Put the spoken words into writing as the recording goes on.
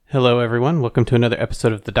Hello, everyone. Welcome to another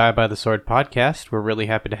episode of the Die by the Sword podcast. We're really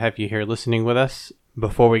happy to have you here listening with us.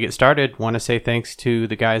 Before we get started, want to say thanks to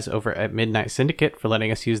the guys over at Midnight Syndicate for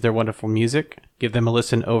letting us use their wonderful music. Give them a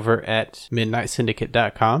listen over at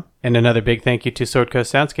midnightsyndicate.com. And another big thank you to Sword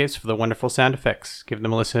Coast Soundscapes for the wonderful sound effects. Give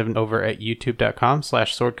them a listen over at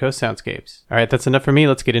youtube.com/swordcoastsoundscapes. All right, that's enough for me.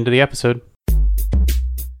 Let's get into the episode.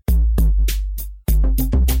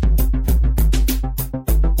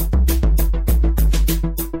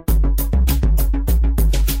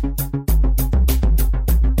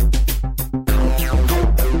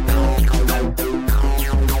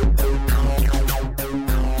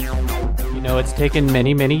 It's taken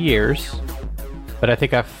many, many years, but I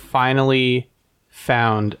think I finally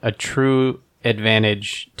found a true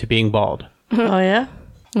advantage to being bald. Oh, yeah?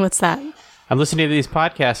 What's that? I'm listening to these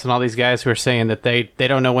podcasts and all these guys who are saying that they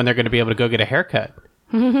don't know when they're going to be able to go get a haircut.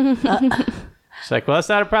 It's like, well, that's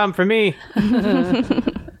not a problem for me. I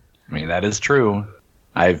mean, that is true.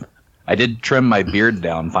 I did trim my beard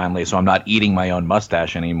down finally, so I'm not eating my own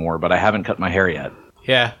mustache anymore, but I haven't cut my hair yet.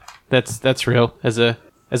 Yeah, that's real.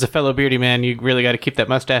 As a fellow beardy man, you really got to keep that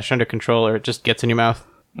mustache under control or it just gets in your mouth.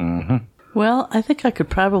 Mm-hmm. Well, I think I could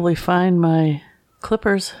probably find my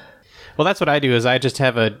clippers. Well, that's what I do is I just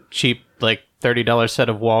have a cheap, like, $30 set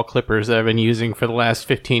of wall clippers that I've been using for the last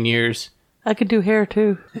 15 years. I could do hair,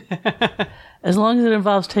 too. As long as it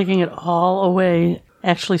involves taking it all away,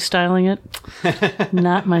 actually styling it.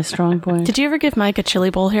 Not my strong point. Did you ever give Mike a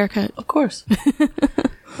chili bowl haircut? Of course.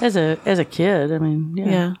 As a kid, I mean,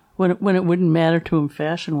 yeah. When it wouldn't matter to him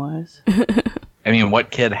fashion-wise. I mean,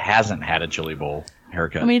 what kid hasn't had a chili bowl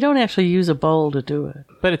haircut? I mean, you don't actually use a bowl to do it.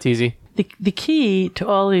 But it's easy. The key to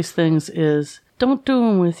all these things is don't do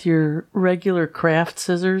them with your regular craft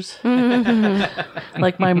scissors.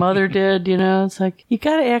 Like my mother did, you know. It's like, you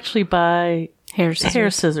got to actually buy hair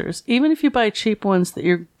scissors. Even if you buy cheap ones that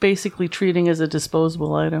you're basically treating as a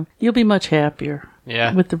disposable item, you'll be much happier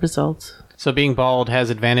with the results. So being bald has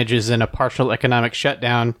advantages in a partial economic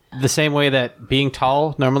shutdown, the same way that being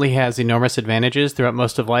tall normally has enormous advantages throughout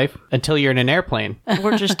most of life, until you're in an airplane.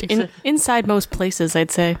 Or just inside most places, I'd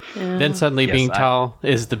say. Yeah. Then suddenly being tall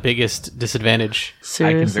is the biggest disadvantage.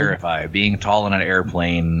 Seriously. I can verify. Being tall in an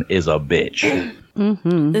airplane is a bitch.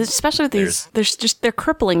 Mm-hmm. Especially with these, they're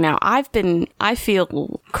crippling now. I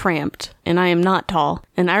feel cramped, and I am not tall.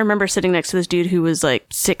 And I remember sitting next to this dude who was like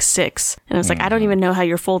 6'6", and I was like, I don't even know how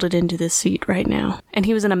you're folded into this seat right now. And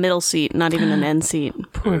he was in a middle seat, not even an end seat.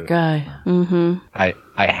 Poor guy. Mm-hmm. I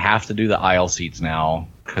have to do the aisle seats now,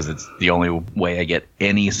 because it's the only way I get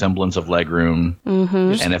any semblance of legroom.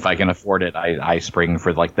 Mm-hmm. And if I can afford it, I spring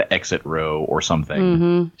for like the exit row or something.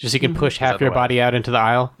 Mm-hmm. Just so you can push half your body out into the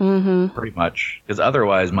aisle? Mm-hmm. Pretty much. Because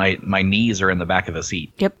otherwise, my knees are in the back of the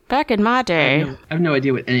seat. Yep. Back in my day. I have no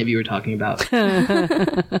idea what any of you were talking about.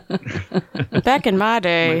 Back in my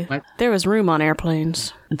day, there was room on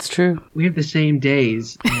airplanes. It's true. We have the same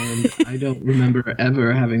days, and I don't remember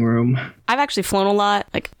ever having room. I've actually flown a lot.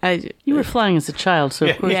 You were flying as a child, so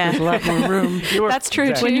of course there's a lot more room. That's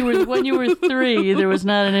true too. When you were 3, there was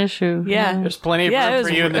not an issue. Yeah, there's plenty of room for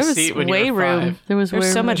you in the seat when you were 5.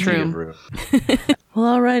 There's so much room.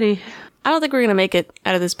 Well, alrighty. I don't think we're gonna make it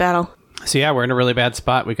out of this battle. So yeah, we're in a really bad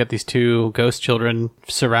spot. We got these 2 ghost children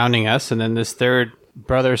surrounding us, and then this third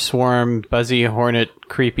brother swarm, buzzy hornet,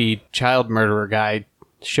 creepy child murderer guy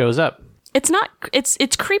shows up. It's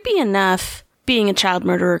creepy enough being a child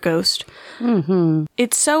murderer ghost. Mm-hmm.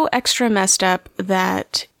 It's so extra messed up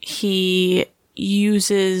that he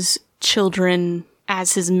uses children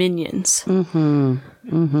as his minions. Mm-hmm.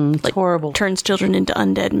 Mm-hmm. It's horrible. Turns children into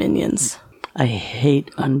undead minions. I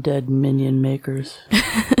hate undead minion makers.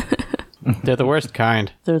 They're the worst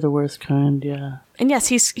kind. They're the worst kind, yeah. And yes,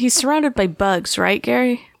 he's surrounded by bugs, right,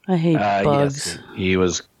 Gary? I hate bugs.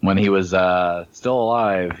 Yes. When he was still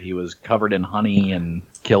alive, he was covered in honey and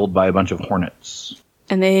killed by a bunch of hornets.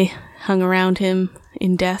 And they hung around him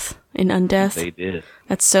in undeath. They did.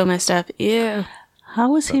 That's so messed up. Ew.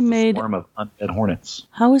 How was he made? A swarm of undead hornets.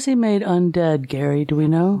 How was he made undead, Gary? Do we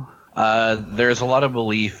know? There's a lot of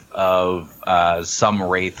belief of some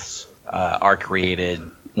wraiths are created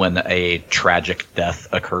when a tragic death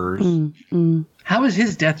occurs. How is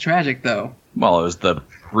his death tragic, though? Well, it was the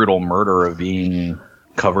brutal murder of being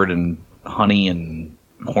covered in honey and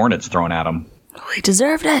hornets thrown at him. Oh, he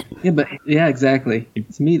deserved it. Yeah, exactly.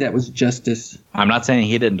 To me, that was justice. I'm not saying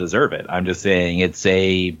he didn't deserve it. I'm just saying it's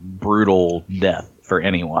a brutal death for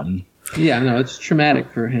anyone. Yeah, no, it's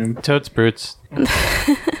traumatic for him. Totes brutes.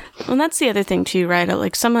 Well, that's the other thing too, right?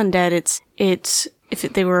 Like some undead, it's if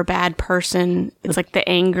they were a bad person, it's like the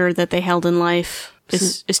anger that they held in life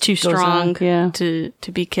is too strong to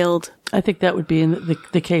be killed. I think that would be in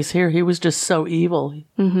the case here. He was just so evil.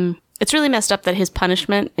 It's really messed up that his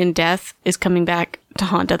punishment in death is coming back to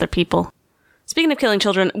haunt other people. Speaking of killing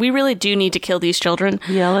children, we really do need to kill these children.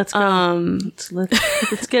 Yeah, let's go.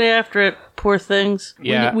 Let's get after it, poor things.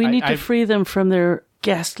 Yeah, we need to free them from their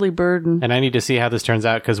ghastly burden. And I need to see how this turns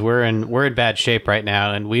out because we're in bad shape right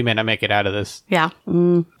now, and we may not make it out of this. Yeah.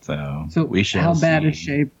 So we shall how bad see. a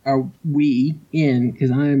shape are we in? Because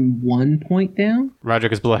I'm 1 point down.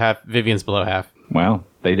 Roderick is below half. Vivian's below half. Well,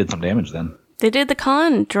 they did some damage then. They did the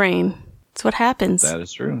con drain. That's what happens. That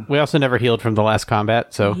is true. We also never healed from the last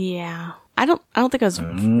combat, so Yeah. I don't think I was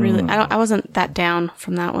really I wasn't that down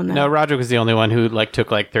from that one though. no. Roderick was the only one who took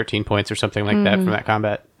 13 points or something like that from that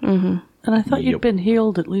combat. And I thought you'd been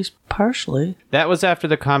healed at least partially. That was after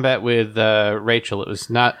the combat with Rachel. It was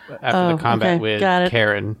not after the combat with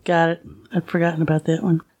Karen. Got it. I'd forgotten about that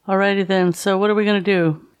one. Alrighty then. So what are we going to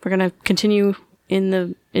do? We're going to continue in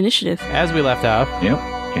the initiative. As we left off, Yep.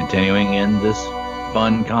 Continuing in this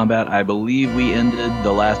fun combat, I believe we ended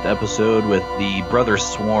the last episode with the Brother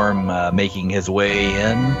Swarm making his way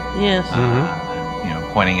in. Yes.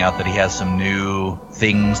 Pointing out that he has some new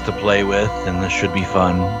things to play with, and this should be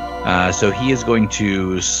fun. So he is going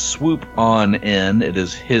to swoop on in. It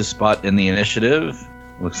is his spot in the initiative.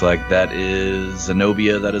 Looks like that is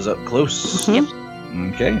Zenobia that is up close. Yep.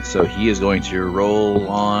 Okay, so he is going to roll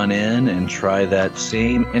on in and try that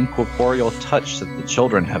same incorporeal touch that the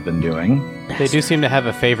children have been doing. they do seem to have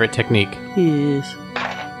a favorite technique. Yes.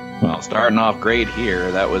 Well, starting off great here.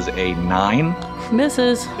 That was a 9.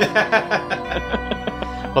 Misses.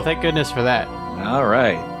 Well, thank goodness for that. All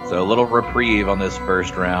right. So a little reprieve on this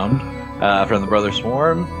first round from the Brother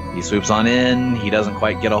Swarm. He swoops on in. He doesn't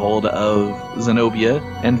quite get a hold of Zenobia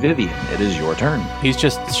and Vivian. It is your turn. He's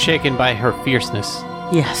just shaken by her fierceness.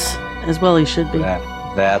 Yes. As well he should be.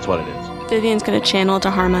 That's what it is. Vivian's going to channel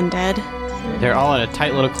to harm undead. They're all in a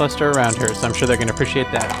tight little cluster around her, so I'm sure they're going to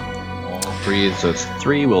appreciate that. All 3, so it's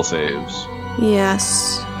 3 will saves.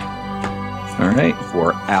 Yes. All right.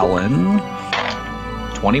 For Alan,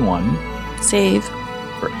 21. Save.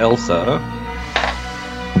 For Elsa,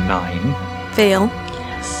 9. Fail.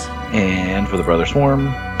 Yes. And for the Brother Swarm,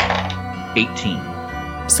 18.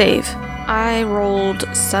 Save. I rolled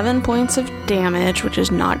 7 points of damage, which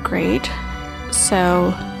is not great.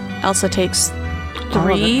 So Elsa takes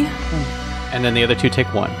 3. And then the other 2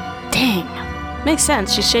 take 1. Dang. Makes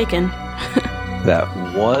sense. She's shaken. That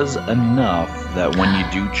was enough that when you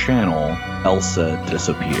do channel, Elsa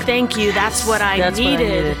disappears. Thank you. That's what I That's needed. what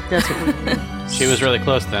I needed. That's what we needed. She was really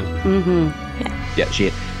close then. Yeah,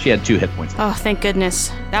 she had 2 hit points. Oh, thank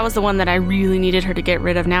goodness. That was the one that I really needed her to get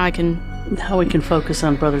rid of. Now I can... Now we can focus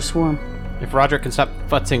on Brother Swarm. If Roderick can stop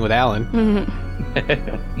futzing with Alan.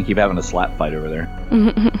 You keep having a slap fight over there.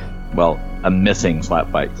 Well, a missing slap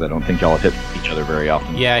fight, because I don't think y'all have hit each other very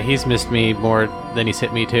often. Yeah, he's missed me more than he's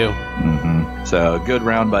hit me too. So, good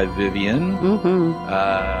round by Vivian.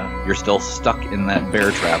 You're still stuck in that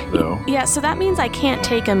bear trap, though. Yeah, so that means I can't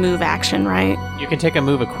take a move action, right? You can take a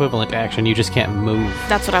move equivalent action, you just can't move.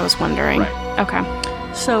 That's what I was wondering. Right. Okay.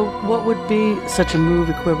 So what would be such a move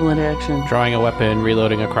equivalent action? Drawing a weapon,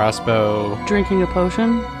 reloading a crossbow. Drinking a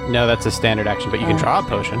potion? No, that's a standard action, but you can draw a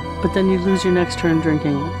potion. But then you lose your next turn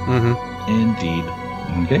drinking it. Indeed.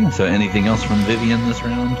 Okay, so anything else from Vivian this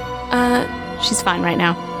round? She's fine right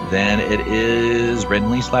now. Then it is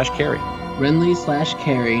Renly/Carrie.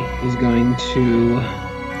 Renly/Carrie is going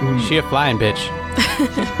to... She a flying bitch.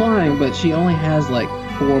 She's flying, but she only has like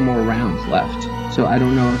 4 more rounds left. So I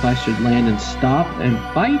don't know if I should land and stop and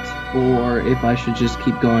fight, or if I should just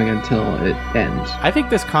keep going until it ends. I think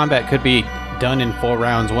this combat could be done in 4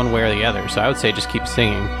 rounds one way or the other, so I would say just keep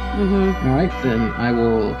singing. Alright, then I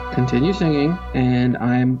will continue singing, and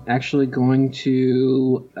I'm actually going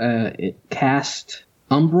to cast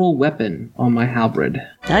Umbral Weapon on my halberd.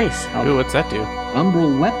 Nice. Ooh, what's that do?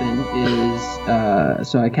 Umbral Weapon is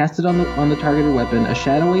so I cast it on the targeted weapon. A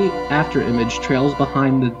shadowy after image trails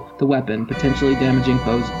behind the weapon, potentially damaging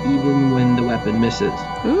foes even when the weapon misses.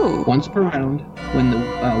 Ooh. Once per round, when the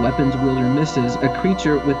weapon's wielder misses a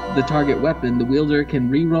creature with the target weapon, the wielder can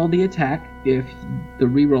re-roll the attack. If the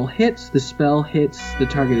re-roll hits, the spell hits the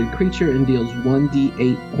targeted creature and deals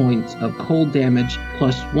 1d8 points of cold damage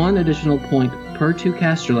plus 1 additional point per 2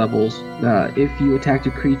 caster levels. If you attacked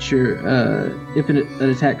a creature, if an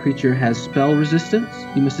attack creature has spell resistance,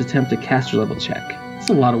 you must attempt a caster level check. It's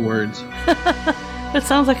a lot of words. That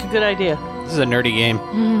sounds like a good idea. This is a nerdy game.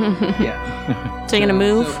 Yeah. So you're gonna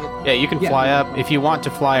move? Yeah, you can fly up. If you want to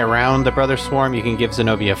fly around the Brother Swarm, you can give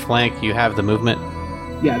Zenobia a flank. You have the movement.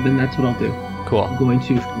 Yeah, then that's what I'll do. Cool. I'm going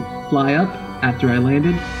to fly up after I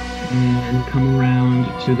landed, and come around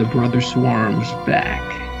to the Brother Swarm's back.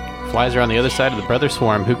 Flies are on the other side of the Brother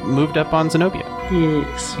Swarm, who moved up on Zenobia.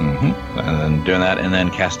 Yes. Mm-hmm. And then doing that, and then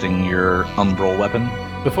casting your umbral weapon.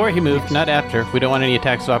 Before he moved, not after. We don't want any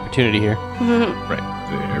attacks of opportunity here.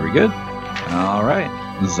 Right. Very good. All right.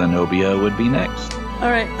 Zenobia would be next. All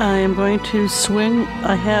right, I am going to swing.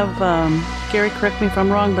 I have, Gary, correct me if I'm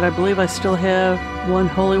wrong, but I believe I still have one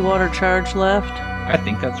holy water charge left. I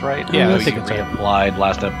think that's right. Yeah, I I think you it's right. reapplied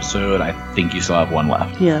last episode. I think you still have one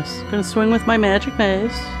left. Yes. I'm going to swing with my magic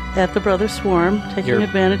mace at the Brother Swarm, taking Your-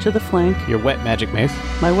 advantage of the flank. Your wet magic mace.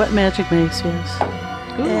 My wet magic mace, yes.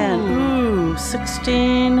 And,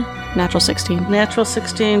 16, Natural 16. natural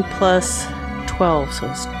 16 plus 12, so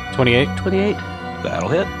it's 28. 28. That'll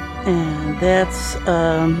hit. And that's,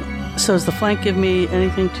 so does the flank give me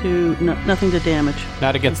anything to, no, nothing to damage?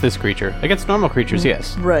 Not against this creature. Against normal creatures,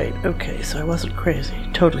 yes. Right, okay, so I wasn't crazy,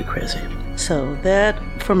 totally crazy. So that,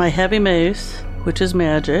 for my heavy mace, which is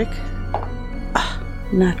magic,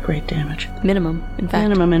 not great damage. Minimum, in fact.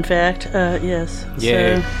 Minimum, in fact, yes.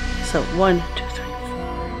 Yay. So 1, 2, 3,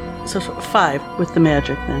 4. So 5 with the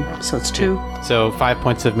magic then. So it's 2. So 5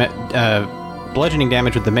 points of bludgeoning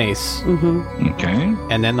damage with the mace, Okay.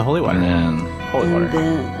 and then the holy water. And then holy And water.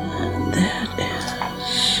 then that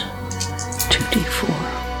is 2d4.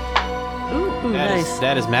 Ooh, That is- nice.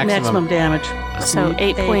 that is maximum. damage. So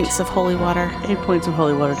 8 points of holy water. 8 points of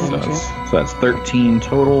holy water So damage. that's 13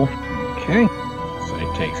 total. Okay. So he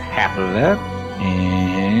takes half of that.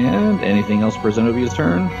 And anything else for Zenobia's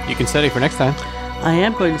turn? You can study for next time. I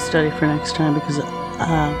am going to study for next time because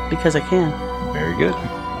I can. Very good.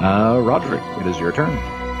 Roderick, it is your turn.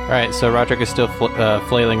 All right, so Roderick is still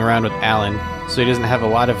flailing around with Alan, so he doesn't have a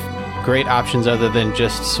lot of great options other than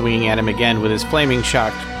just swinging at him again with his flaming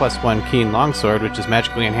shocked +1 keen longsword, which is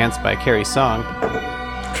magically enhanced by Carrie's song.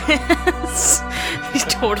 He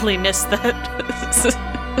totally missed that.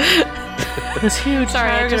 This huge Sorry,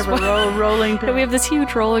 I target just of a rolling pin. We have this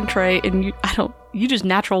huge rolling tray, and you just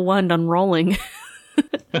natural one on rolling.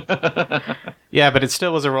 Yeah, but it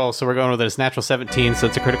still was a roll, so we're going with his natural 17, so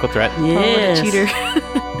it's a critical threat. Yes. Oh, what a cheater.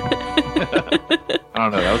 I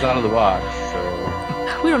don't know, that was out of the box,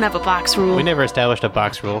 so... We don't have a box rule. We never established a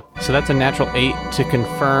box rule. So that's a natural 8 to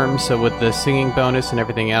confirm, so with the singing bonus and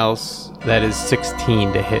everything else, that is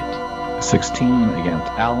 16 to hit. 16 against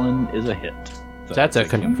Alan is a hit. So That's a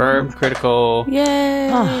confirmed critical. Yay!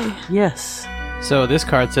 Ah, yes. So this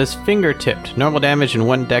card says finger-tipped. Normal damage and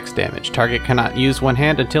 1 dex damage. Target cannot use one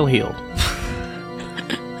hand until healed.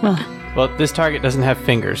 Well, this target doesn't have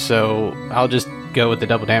fingers, so I'll just go with the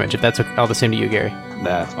double damage, if that's all the same to you, Gary.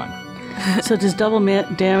 That's fine. So does double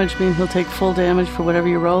damage mean he'll take full damage for whatever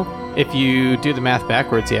you roll? If you do the math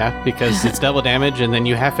backwards, yeah, because it's double damage and then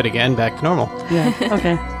you half it again back to normal. Yeah.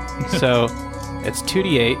 Okay. So it's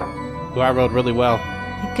 2d8. Who I rolled really well.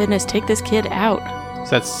 Thank goodness, take this kid out.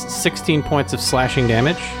 So that's 16 points of slashing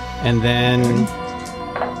damage, and then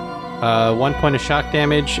 1 point of shock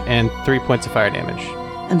damage and 3 points of fire damage.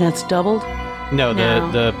 And that's doubled? No, No.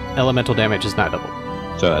 the elemental damage is not doubled.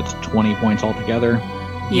 So that's 20 points altogether.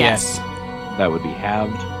 Yes. That would be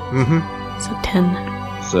halved. Mm-hmm. So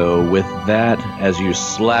 10. So with that, as you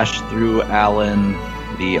slash through Alan,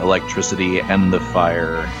 the electricity and the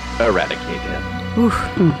fire eradicate him.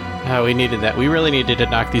 Oh, we needed that. We really needed to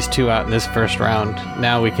knock these two out in this first round.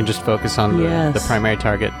 Now we can just focus on Yes. the primary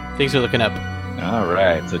target. Things are looking up. All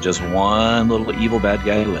right, so just one little evil bad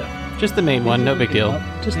guy left. Just the main one, no big deal.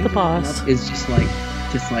 Just the boss. It's just like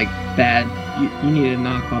bad. You need to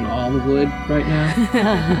knock on all the wood right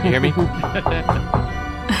now. You hear me?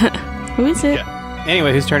 Who is it?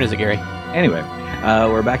 Anyway, whose turn is it, Gary? Anyway,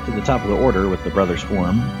 we're back to the top of the order with the Brother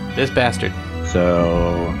Swarm. This bastard.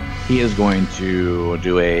 So he is going to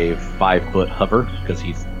do a 5-foot hover because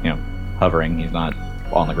he's, hovering. He's not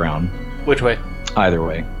on the ground. Which way? Either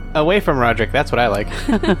way, Away from Roderick. That's what I like.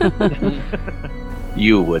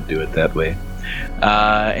 you would do it that way.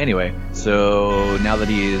 Anyway, so now that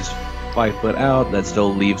he is 5 foot out, that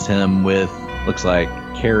still leaves him with, looks like,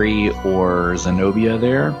 Carrie or Zenobia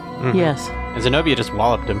there. Mhm. Yes. And Zenobia just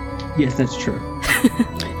walloped him. Yes, that's true.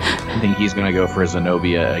 I think he's going to go for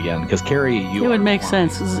Zenobia again because Carrie, you It would are make flying,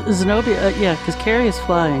 sense. Zenobia, yeah, because Carrie is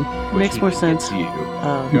flying. which Makes he more can sense. get to you.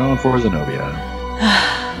 Um, Going for Zenobia.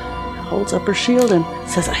 holds up her shield and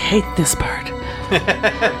says, I hate this part.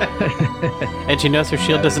 And she knows her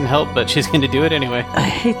shield doesn't help, but she's going to do it anyway. I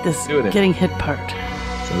hate this Do it. getting hit part.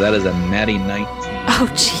 So that is a natty 19. Oh,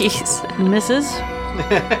 jeez. Misses.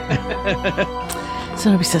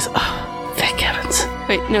 Zenobia says, oh, thank heavens.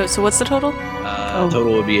 Wait, no, so what's the total? Oh.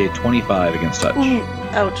 Total would be a 25 against touch.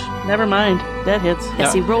 Ouch. Never mind. That hits.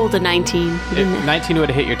 Yes, he rolled a 19. He didn't- 19 would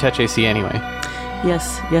have hit your touch AC anyway.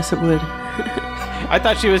 Yes, it would. I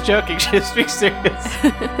thought she was joking. She was being serious.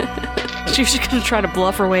 She was just going to try to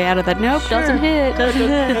bluff her way out of that. Nope, doesn't hit. Doesn't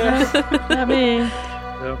hit. Not me.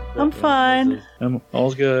 I'm fine.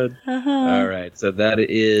 All's good. All right, so that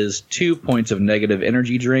is 2 points of negative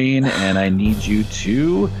energy drain, and I need you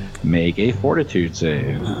to make a fortitude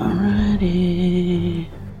save. Alrighty.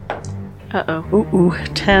 Uh-oh. Ooh,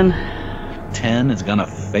 10. 10 is gonna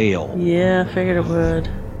fail, Yeah, figured it would.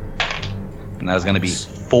 and that is gonna be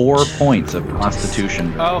 4 points of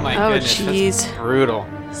constitution. Oh my Oh, goodness. jeez. That's brutal.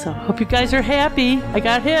 So, hope you guys are happy. I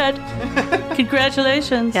got hit.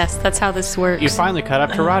 Congratulations. Yes, that's how this works. You finally caught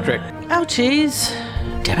up to Roderick. Ouchies.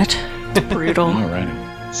 Damn it. Brutal. All right.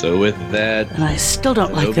 So with that, And I still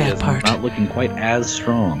don't like Zenobia that is part. not looking quite as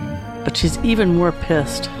strong, But she's even more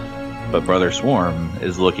pissed. but Brother Swarm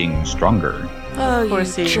is looking stronger. Oh, you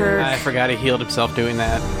course he jerk. I forgot he healed himself doing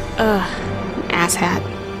that. Asshat.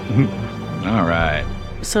 All right.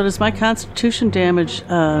 So does my constitution damage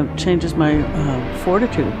changes my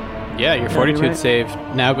fortitude? Yeah, your you're fortitude right. save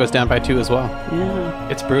now goes down by 2 as well. Yeah.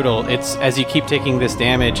 It's brutal. It's as you keep taking this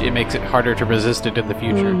damage, it makes it harder to resist it in the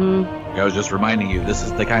future. I was just reminding you, this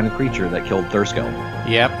is the kind of creature that killed Thurskill.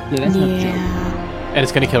 Yep. Yeah, that's not a joke. Yeah. And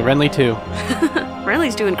it's going to kill Renly too.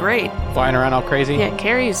 Renly's doing great. Flying around all crazy. Yeah,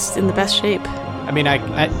 Carrie's in the best shape. I mean,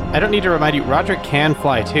 I don't need to remind you, Roderick can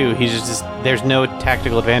fly too. He's just there's no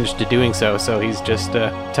tactical advantage to doing so, so he's just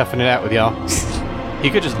toughing it out with y'all. He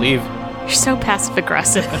could just leave. You're so passive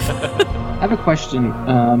aggressive. I have a question.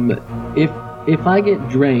 If I get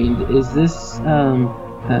drained, is this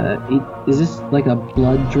like a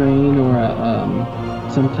blood drain or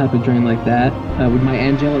some type of drain like that? Would my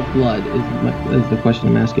angelic blood is the question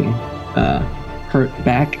I'm asking hurt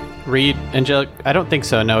back? Reed, Angelic, I don't think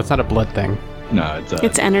so. No, it's not a blood thing. No,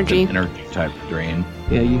 It's energy. an energy type drain.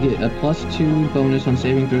 Yeah, you get a +2 bonus on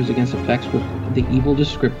saving throws against effects with the evil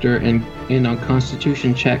descriptor and on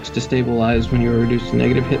constitution checks to stabilize when you are reduced to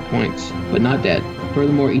negative hit points, but not dead.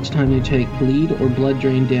 Furthermore, each time you take bleed or blood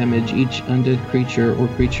drain damage, each undead creature or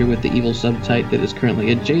creature with the evil subtype that is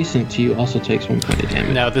currently adjacent to you also takes 1 point of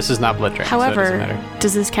damage. No, this is not blood drain, so it doesn't However, matter.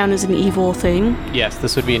 does this count as an evil thing? Yes,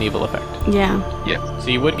 this would be an evil effect. Yeah. Yeah. So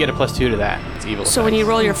you would get a +2 to that. It's evil. So when you effects.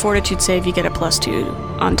 roll your fortitude save, you get a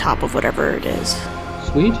 +2 on top of whatever it is.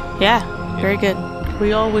 Sweet. Yeah, very good.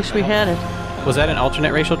 We all wish we had it. Was that an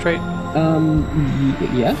alternate racial trait?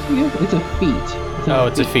 Yes, it's a feat. Oh,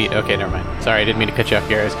 it's a feat. Okay, never mind. Sorry, I didn't mean to cut you off,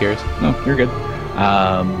 Gary. I was curious. No, you're good.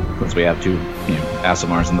 Since we have two,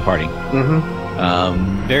 Asimars in the party.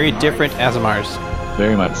 Mm-hmm. Very different Asimars.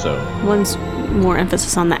 Very much so. One's more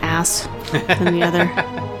emphasis on the ass than the other.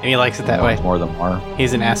 And he likes it that way. One's more than more.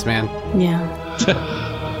 He's an ass man. Yeah.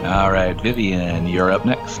 All right, Vivian, you're up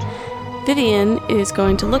next. Vivian is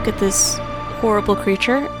going to look at this horrible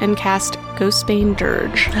creature and cast Ghostbane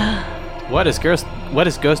Dirge. What does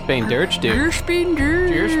Ghostbane Dirge do? Ghostbane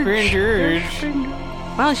Dirge. Ghostbane Dirge.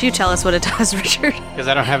 Why don't you tell us what it does, Richard? Because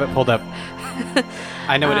I don't have it pulled up.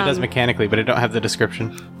 I know what it does mechanically, but I don't have the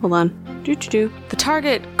description. Hold on. The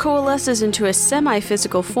target coalesces into a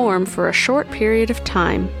semi-physical form for a short period of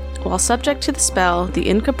time. While subject to the spell, the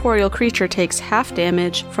incorporeal creature takes half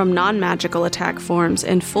damage from non-magical attack forms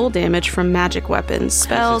and full damage from magic weapons,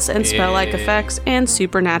 spells, and spell-like effects, and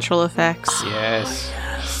supernatural effects. Yes.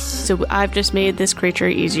 So I've just made this creature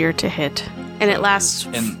easier to hit. And it lasts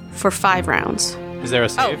for 5 rounds. Is there a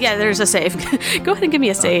save? Oh, yeah, there's a save. Go ahead and give me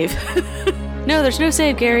a save. No, there's no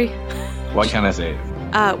save, Gary. What can I save?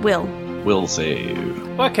 Will. Will save.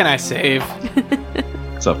 What can I save?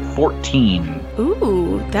 It's a 14.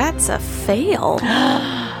 Ooh, that's a fail.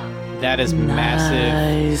 That is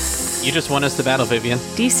massive. Nice. You just won us the battle, Vivian.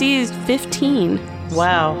 DC is 15.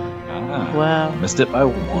 Wow. Ah, Wow. missed it by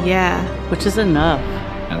 1. Yeah. Which is enough.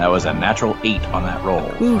 And that was a natural 8 on that roll.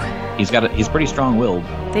 Ooh. He's pretty strong-willed.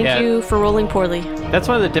 Thank Yeah. you for rolling poorly. That's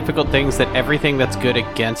one of the difficult things, that everything that's good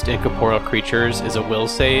against incorporeal creatures is a will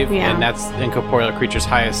save, Yeah. and that's incorporeal creature's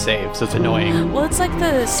highest save, so it's annoying. Well, it's like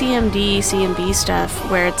the CMB stuff,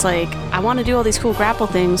 where it's like, I want to do all these cool grapple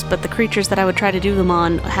things, but the creatures that I would try to do them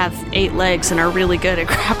on have 8 legs and are really good at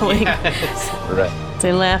grappling. Right.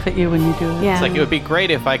 They laugh at you when you do it. Yeah. It's like, it would be great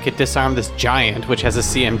if I could disarm this giant, which has a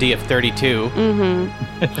CMD of 32.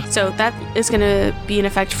 So that is going to be in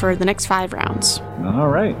effect for the next 5 rounds. All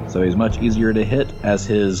right. So he's much easier to hit as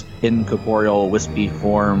his incorporeal wispy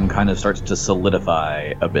form kind of starts to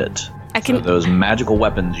solidify a bit. So those magical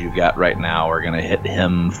weapons you've got right now are going to hit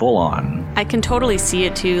him full on. I can totally see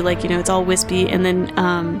it too. Like, it's all wispy. And then,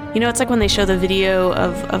 it's like when they show the video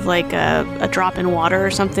of like a drop in water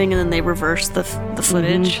or something, and then they reverse the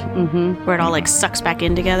footage where it all like sucks back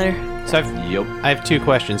in together. So I have two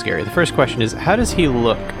questions, Gary. The first question is, how does he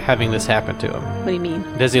look having this happen to him? What do you mean?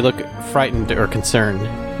 Does he look frightened or concerned?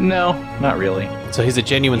 No, not really. So he's a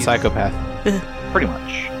genuine psychopath. Pretty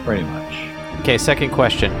much. Okay, second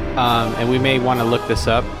question. And we may want to look this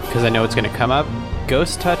up because I know it's going to come up.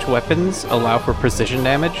 Ghost touch weapons allow for precision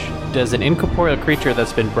damage. Does an incorporeal creature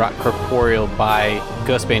that's been brought corporeal by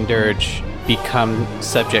Ghostbane Dirge become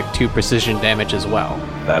subject to precision damage as well?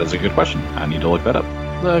 That is a good question. I need to look that up.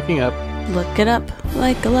 Looking up. Look it up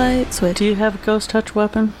like a light switch. Do you have a ghost touch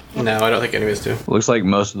weapon? No, I don't think any of us do. Looks like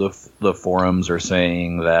most of the forums are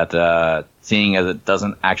saying that seeing as it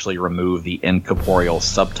doesn't actually remove the incorporeal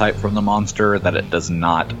subtype from the monster, that it does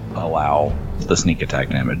not allow the sneak attack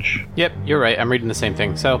damage. Yep, you're right. I'm reading the same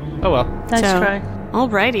thing. So, oh well. Nice try.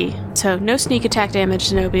 Alrighty. So, no sneak attack damage,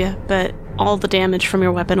 Zenobia, but all the damage from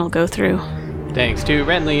your weapon will go through. Thanks to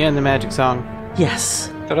Renly and the magic song. Yes.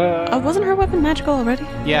 Ta-da! Oh, wasn't her weapon magical already?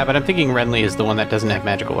 Yeah, but I'm thinking Renly is the one that doesn't have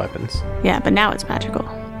magical weapons. Yeah, but now it's magical.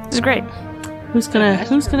 This is great. Who's gonna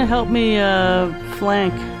help me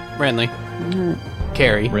flank? Renly.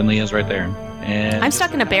 Carrie. Renly is right there. And I'm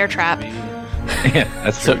stuck in a bear trap. Yeah,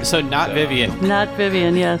 that's true. So not Vivian. Not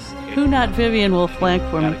Vivian, yes. Who not Vivian will flank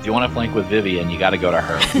for me? If you want to flank with Vivian, you got to go to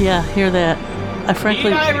her. Yeah, hear that. I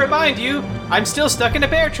frankly... Need I remind you, I'm still stuck in a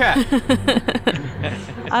bear trap.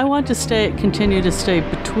 I want to continue to stay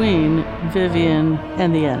between Vivian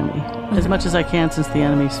and the enemy as much as I can, since the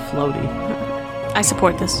enemy's floaty. I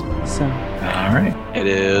support this. So. All right. It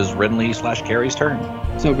is Renly/Carrie's turn.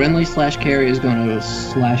 So Renly/Carrie is going to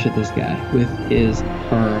slash at this guy with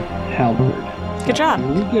her halberd. Good job.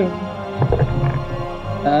 Here we go.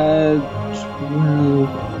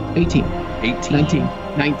 18. 18.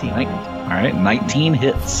 19. All right. 19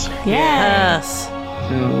 hits. Yes.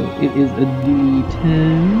 So it is a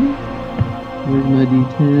D10. Where's my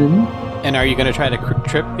D10? And are you going to try to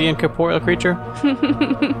trip the incorporeal creature?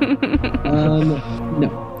 No.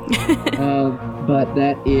 But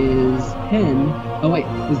that is 10. Oh wait,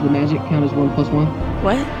 does the magic count as 1 plus 1?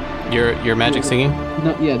 What? Your magic singing?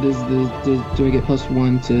 No, yeah. Do I get plus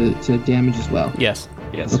 1 to damage as well? Yes.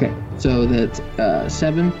 Yes. Okay, so that's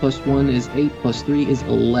 7 plus 1 is 8 plus 3 is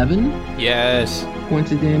 11 Yes.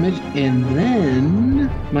 points of damage, and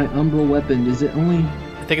then my umbral weapon. Is it only?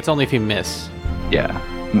 I think it's only if you miss. Yeah.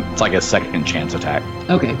 It's like a second chance attack.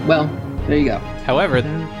 Okay, well, there you go. However,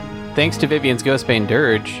 thanks to Vivian's Ghostbane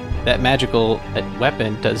Dirge, that magical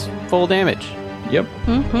weapon does full damage. Yep.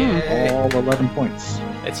 Mm-hmm. All 11 points.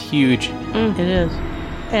 That's huge. It is.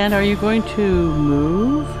 And are you going to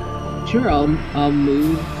move? Sure, I'll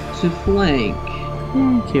move to flank.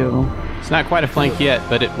 Thank you. It's not quite a flank yet,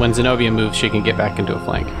 but when Zenobia moves, she can get back into a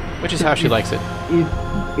flank, which is how she likes it. If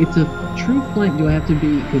it's a true flank, do I have to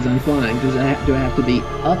be, because I'm flying, do I have to be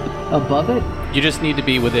up above it? You just need to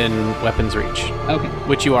be within weapons reach, Okay.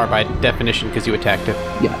 which you are by definition because you attacked it.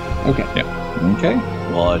 Yeah. Okay. Yeah. Okay.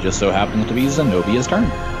 Well, it just so happens to be Zenobia's turn.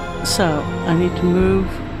 So, I need to move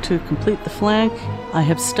to complete the flank. I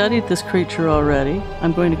have studied this creature already.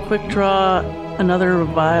 I'm going to quick draw another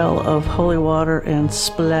vial of holy water and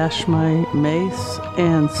splash my mace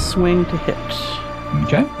and swing to hit.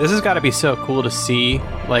 Okay. This has got to be so cool to see,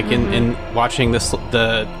 like in watching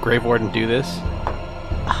the Grave Warden do this.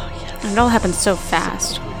 Oh, yes. And it all happens so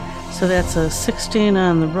fast. So that's a 16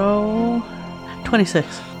 on the roll.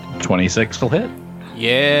 26. 26 will hit.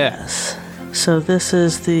 Yeah. Yes. So this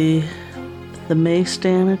is the mace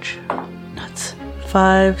damage. Nuts.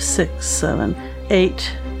 5, 6, 7,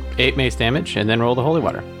 8. 8 mace damage, and then roll the holy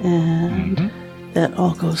water. And that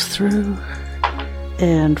all goes through.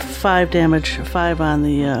 And 5 damage, 5 on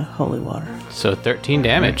the holy water. So 13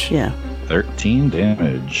 damage. Yeah. 13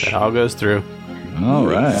 damage. That all goes through. All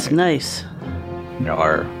right. It's nice. Y'all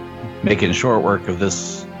are making short work of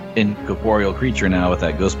this incorporeal creature now with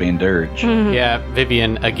that Ghostbane Dirge. Yeah,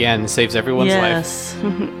 Vivian again saves everyone's life. Yes.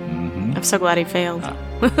 I'm so glad he failed.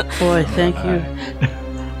 Boy, thank you.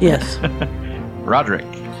 Yes. Roderick.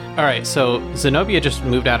 All right, so Zenobia just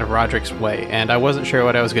moved out of Roderick's way, and I wasn't sure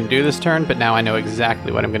what I was going to do this turn, but now I know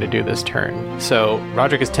exactly what I'm going to do this turn. So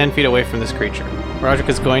Roderick is 10 feet away from this creature. Roderick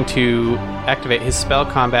is going to activate his spell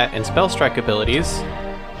combat and spell strike abilities.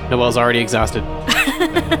 Noelle's already exhausted.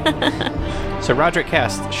 So Roderick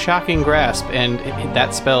casts Shocking Grasp, and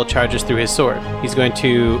that spell charges through his sword. He's going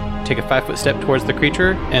to take a 5-foot step towards the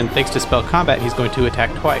creature, and thanks to spell combat, he's going to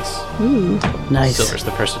attack twice. Ooh, nice. Silver's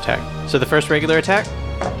the first attack. So the first regular attack,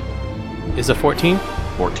 is a 14.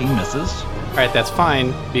 14 misses. All right, that's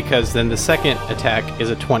fine, because then the second attack is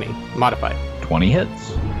a 20, modified. 20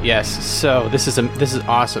 hits. Yes, so this is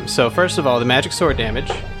awesome. So first of all, the magic sword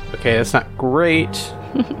damage. Okay, that's not great.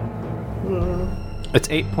 It's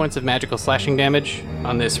 8 points of magical slashing damage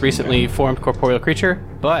on this recently formed corporeal creature,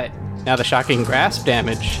 but now the shocking grasp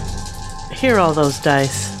damage. Hear all those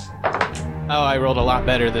dice. Oh, I rolled a lot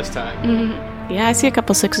better this time. Yeah, I see a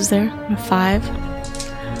couple 6s there. A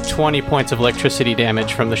 5. 20 points of electricity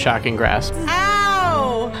damage from the shocking grasp.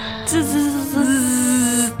 Ow!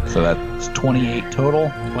 So that's 28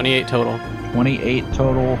 total. 28 total. 28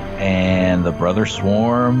 total. And the Brother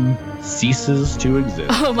Swarm ceases to exist.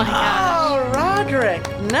 Oh my god. Oh, Roderick,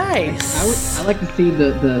 nice. I like to see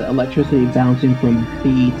the electricity bouncing from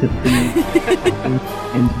B to B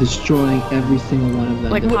and destroying every single one of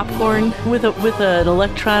them. Like popcorn. With an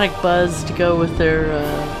electronic buzz to go with their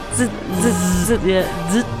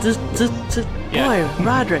Yeah. Boy,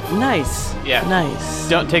 Roderick, nice. Yeah. Nice.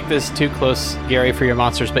 Don't take this too close, Gary, for your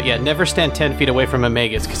monsters, but yeah, never stand 10 feet away from a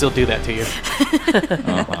Magus, because he'll do that to you.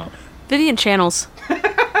 Vivian channels.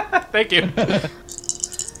 Thank you.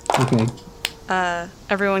 Okay.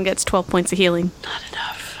 Everyone gets 12 points of healing.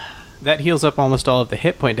 That heals up almost all of the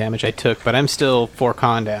hit point damage I took, but I'm still 4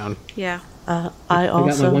 con down. Yeah. I I got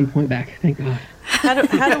my also. 1 point back. Thank God.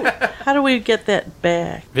 How do we get that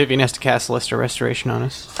back? Vivian has to cast Lesser Restoration on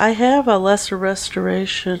us. I have a lesser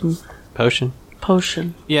restoration Potion.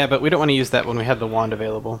 potion. Yeah, but we don't want to use that when we have the wand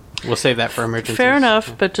available. We'll save that for emergencies. Fair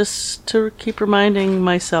enough, but just to keep reminding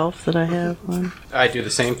myself that I have one. I do the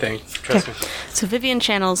same thing. Trust me. So Vivian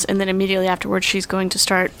channels, and then immediately afterwards, she's going to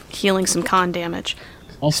start healing some con damage.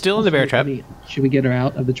 Still in the bear trap. Should we get her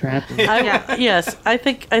out of the trap? Yes, I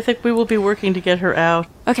think we will be working to get her out.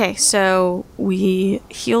 Okay, so we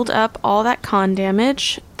healed up all that con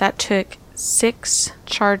damage. That took 6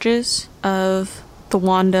 charges of the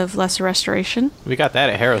Wand of Lesser Restoration. We got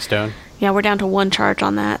that at Harrowstone. Yeah, we're down to 1 charge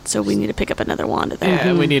on that, so we need to pick up another wand of that.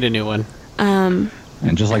 Yeah, we need a new one. And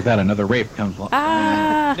just like that, another rape comes along.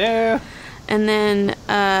 Yeah. And then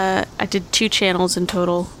I did 2 channels in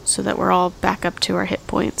total, so that we're all back up to our hit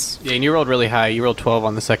points. Yeah, and you rolled really high. You rolled 12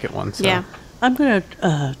 on the second one. So. Yeah. I'm going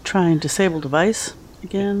to try and disable device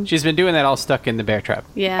again. She's been doing that all stuck in the bear trap.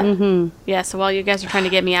 Yeah. Mm-hmm. Yeah, so while you guys are trying to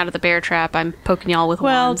get me out of the bear trap, I'm poking y'all with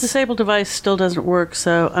wands. Disable device still doesn't work,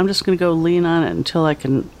 so I'm just going to go lean on it until I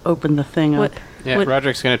can open the thing up. Yeah,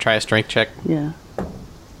 Roderick's going to try a strength check. Yeah.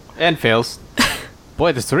 And fails.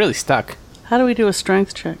 Boy, this is really stuck. How do we do a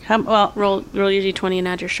strength check? Roll your d20 and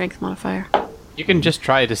add your strength modifier. You can just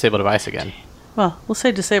try a disable device again. Well, we'll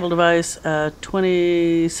say disable device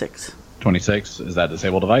 26. 26, is that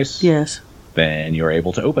disable device? Yes. Then you're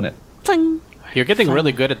able to open it. Pling. You're getting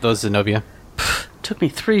really good at those, Zenobia. Took me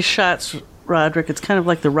 3 shots, Roderick. It's kind of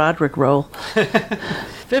like the Roderick roll.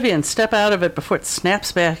 Vivian, step out of it before it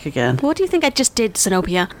snaps back again. What do you think I just did,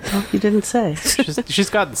 Zenobia? Well, you didn't say. She's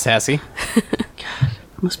gotten sassy.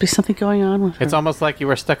 Must be something going on with her. It's almost like you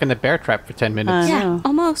were stuck in the bear trap for 10 minutes. I Yeah, know.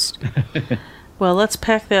 almost. Well, let's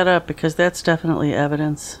pack that up because that's definitely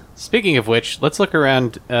evidence. Speaking of which, let's look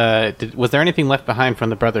around. Was there anything left behind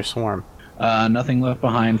from the Brother Swarm? Nothing left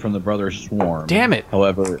behind from the Brother Swarm. Damn it.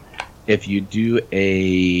 However, if you do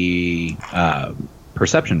a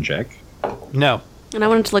perception check, No. And I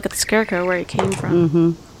wanted to look at the scarecrow where it came from.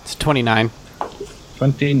 Mm-hmm. It's 29.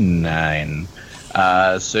 29.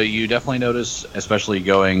 So you definitely notice, especially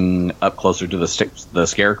going up closer to the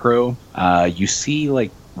scarecrow, you see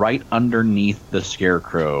like right underneath the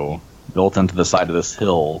scarecrow, built into the side of this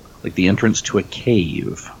hill, like the entrance to a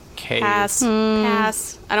cave. Cave. Pass.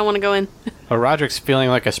 Pass. I don't want to go in. Well, Roderick's feeling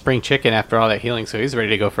like a spring chicken after all that healing, so he's ready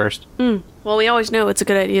to go first. Well, we always know it's a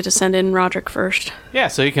good idea to send in Roderick first. Yeah,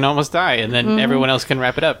 so you can almost die, and then everyone else can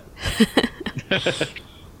wrap it up.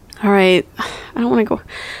 All right. I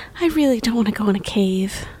really don't want to go in a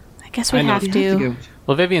cave. I guess we I know. have You to. have to go.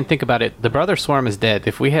 Well, Vivian, think about it. The Brother Swarm is dead.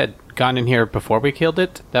 If we had gone in here before we killed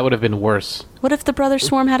it, that would have been worse. What if the Brother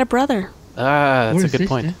Swarm had a brother? That's Or a good sister.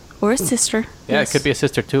 point. Or a sister? Yeah, it could be a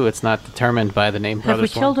sister, too. It's not determined by the name Have Brother we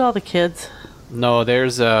Swarm. killed all the kids? No,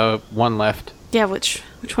 there's one left. Yeah, which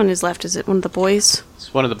one is left? Is it one of the boys?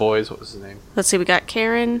 It's one of the boys. What was his name? Let's see, we got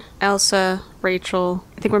Karen, Elsa, Rachel.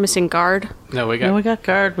 I think we're missing Guard. No, we got No, we got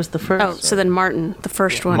guard was the first. Oh, so then Martin, the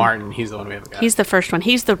first one. Martin. He's the one we haven't got. He's the first one.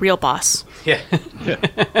 He's the real boss. yeah.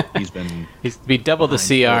 He's been He's be double the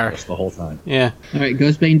CR. the whole time. Yeah. All right,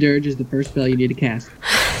 Ghostbane Dirge is the first spell you need to cast.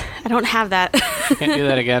 I don't have that. Can't do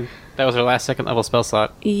that again. That was her last second level spell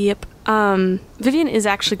slot. Yep. Vivian is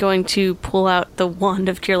actually going to pull out the Wand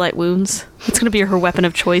of Cure Light Wounds. It's going to be her weapon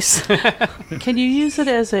of choice. Can you use it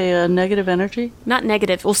as a negative energy? Not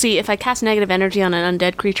negative. We'll see. If I cast negative energy on an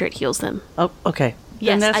undead creature, it heals them. Oh, okay.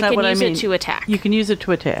 Yes, Then that's I not can what use I mean. it to attack. You can use it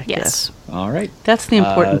to attack. Yes. All right. That's the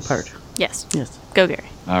important part. Yes. Yes. Go, Gary.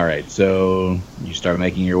 All right. So you start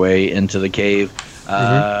making your way into the cave.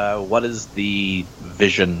 What is the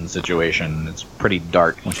vision situation? It's pretty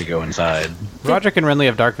dark once you go inside. Roderick and Renly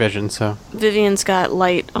have dark vision, so... Vivian's got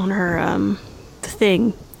light on her, the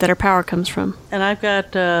thing that her power comes from. And I've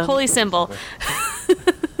got Holy symbol.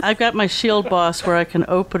 I've got my shield boss where I can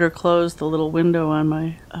open or close the little window on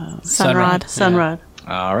my Sunrod. sunrod.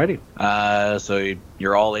 Alrighty. So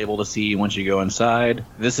you're all able to see once you go inside.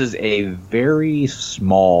 This is a very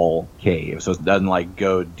small cave, so it doesn't like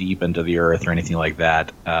go deep into the earth or anything like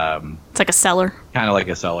that. It's like a cellar. Kind of like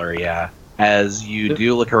a cellar, yeah. As you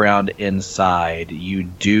do look around inside, you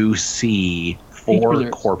do see 4 preserves.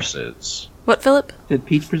 corpses. What, Philip? Did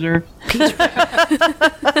peach preserve?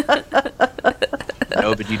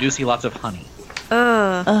 No, but you do see lots of honey.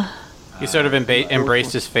 He sort of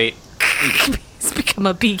embraced his fate. He's become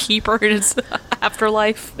a beekeeper in his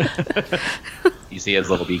afterlife. You see his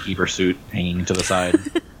little beekeeper suit hanging to the side.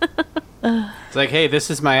 It's like, hey, this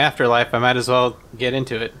is my afterlife. I might as well get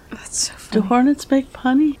into it. That's so Do funny. hornets make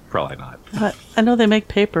honey? Probably not. I know they make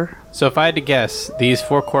paper. So if I had to guess, these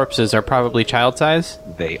 4 corpses are probably child size?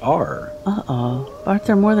 They are. Uh-oh. Aren't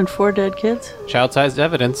there more than 4 dead kids? Child-sized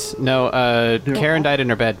evidence. No, Karen died in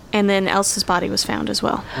her bed. And then Elsa's body was found as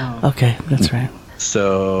well. Okay, that's right.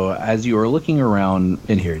 So as you are looking around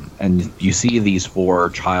in here, and you see these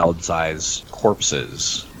 4 child-sized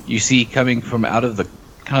corpses, you see coming from out of the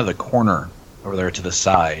kind of the corner over there to the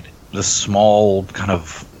side, this small kind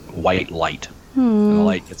of white light. And the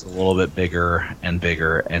light gets a little bit bigger and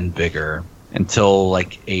bigger and bigger until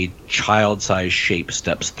like a child-sized shape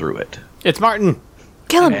steps through it. It's Martin!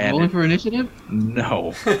 Kill him. And Rolling for initiative?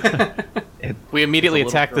 no, We immediately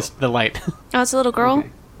It's a little attack the light. Oh, it's a little girl?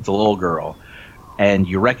 it's a little girl, and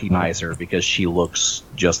you recognize her because she looks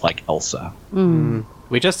just like Elsa.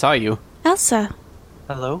 We just saw you. Elsa,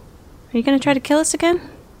 Hello? are you going to try to kill us again?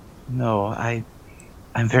 No,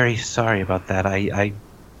 I'm very sorry about that.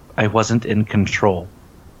 I wasn't in control.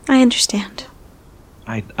 I understand.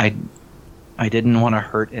 I didn't want to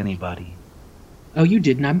hurt anybody. Oh, you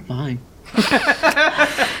didn't. I'm fine.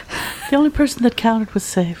 The only person that counted was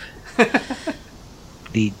safe.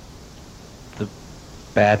 The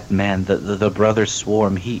bad man, the brother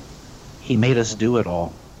swarm, he made us do it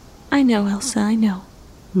all. I know, Elsa, I know.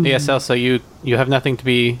 Yes, Elsa, you have nothing to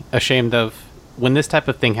be ashamed of. When this type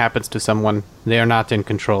of thing happens to someone, they are not in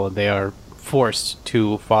control. They are forced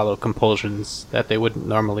to follow compulsions that they wouldn't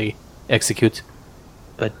normally execute.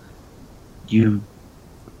 But you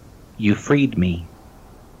freed me.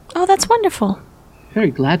 Oh, that's wonderful. Very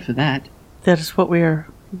glad for that. That is what we are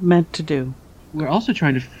meant to do. We're also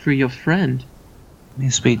trying to free your friend.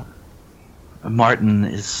 Sweet Martin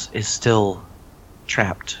is still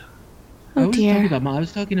trapped. Oh, I was talking dear. about I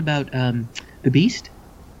was talking about the beast.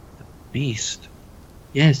 Beast.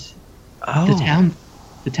 Yes, Oh.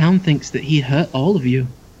 the town thinks that he hurt all of you.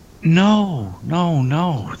 No.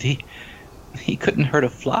 He couldn't hurt a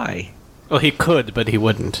fly. Well, he could, but he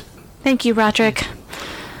wouldn't. Thank you, Roderick.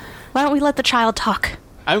 Why don't we let the child talk?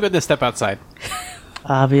 I'm going to step outside.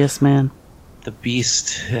 Obvious, man. The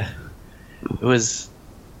beast. It was.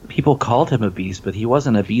 People called him a beast, but he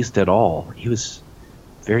wasn't a beast at all. He was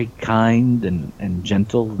very kind and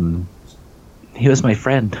gentle, and he was my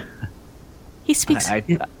friend. He speaks. I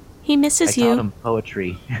He misses taught you. him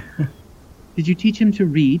poetry. Did you teach him to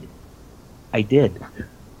read? I did.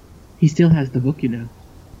 He still has the book, you know.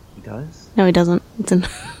 He does? No, he doesn't. It's in.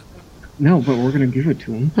 No, but we're gonna give it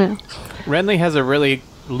to him. Yeah. Renly has a really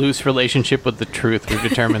loose relationship with the truth. We've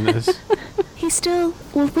determined this. He's still.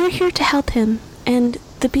 Well, we're here to help him, and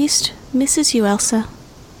the beast misses you, Elsa.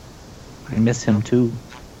 I miss him too.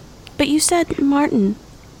 But you said Martin.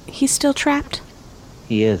 He's still trapped.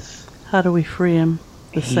 He is. How do we free him?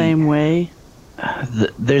 The same way?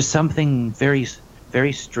 There's something very,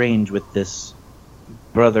 very strange with this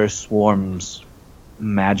Brother Swarm's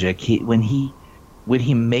magic. When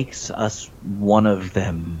he makes us one of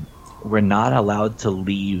them, we're not allowed to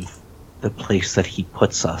leave the place that he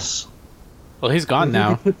puts us. Well, he's gone Where now.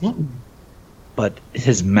 did he put Martin? But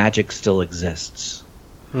his magic still exists.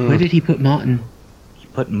 Where did he put Martin? He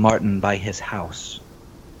put Martin by his house.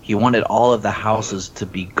 He wanted all of the houses to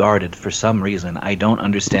be guarded for some reason. I don't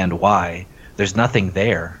understand why. There's nothing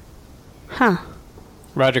there. Huh.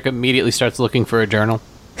 Roderick immediately starts looking for a journal.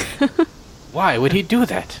 Why would he do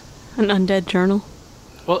that? An undead journal.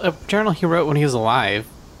 Well, a journal he wrote when he was alive.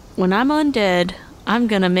 When I'm undead, I'm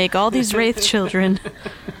gonna make all these wraith children.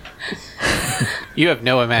 You have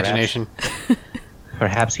no imagination.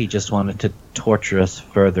 Perhaps he just wanted to torture us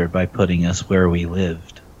further by putting us where we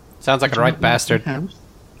lived. Sounds like a right bastard. House?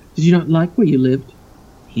 Did you not like where you lived?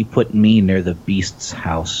 He put me near the beast's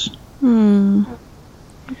house. Oh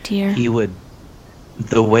dear.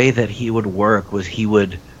 The way that he would work was he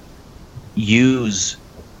would use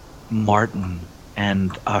Martin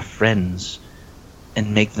and our friends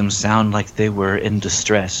and make them sound like they were in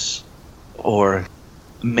distress, or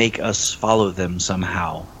make us follow them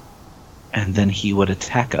somehow, and then he would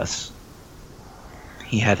attack us.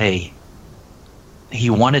 He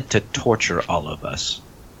wanted to torture all of us.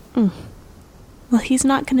 Well, he's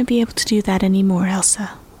not gonna be able to do that anymore,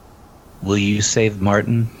 Elsa. Will you save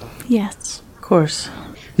Martin? Yes. Of course.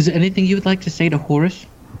 Is there anything you would like to say to Horus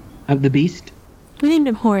of the beast? We named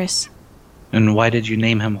him Horace. And why did you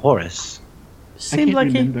name him Horus? Seemed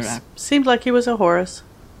like he was a Horus.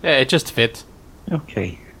 Yeah, it just fit.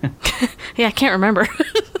 Okay. Yeah, I can't remember.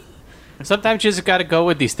 Sometimes you just gotta go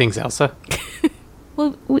with these things, Elsa.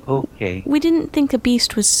 Well, Okay. we didn't think a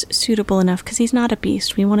beast was suitable enough because he's not a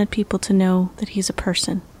beast. We wanted people to know that he's a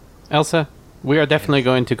person. Elsa, we are definitely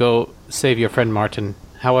going to go save your friend Martin.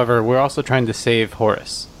 However, we're also trying to save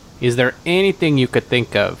Horus. Is there anything you could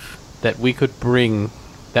think of that we could bring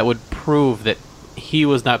that would prove that he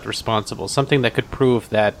was not responsible? Something that could prove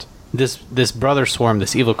that this brother swarm,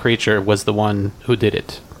 this evil creature, was the one who did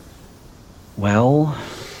it? Well,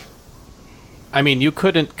 I mean, you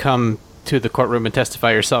couldn't come to the courtroom and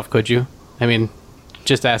testify yourself, could you? I mean,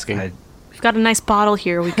 just asking. We've got a nice bottle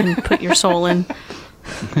here we can put your soul in.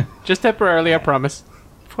 Just temporarily, I promise.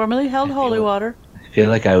 Formerly held holy water. I feel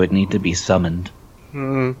like I would need to be summoned.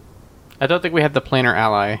 I don't think we have the planar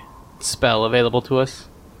ally spell available to us.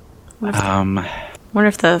 Wonder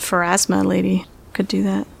if the Pharasma lady could do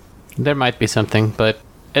that. There might be something, but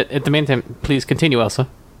at the meantime, please continue, Elsa.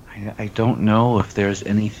 I don't know if there's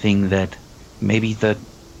anything that... Maybe the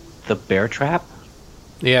bear trap?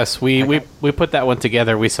 Yes, we put that one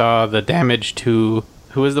together. We saw the damage to...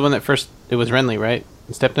 Who was the one that first... It was Renly, right?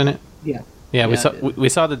 Stepped in it? Yeah. Yeah, we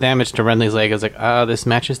saw the damage to Renly's leg. I was like, this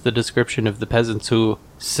matches the description of the peasants who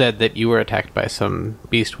said that you were attacked by some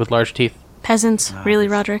beast with large teeth. Peasants, really,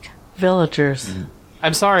 Roderick? Villagers.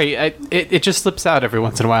 I'm sorry, it just slips out every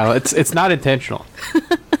once in a while. It's not intentional.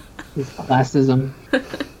 His classism.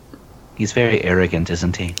 He's very arrogant,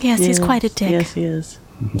 isn't he? Yes, he's quite a dick. Yes, he is.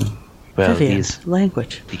 Well, Vivian,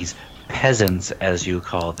 language. these peasants, as you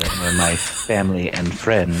call them, are my family and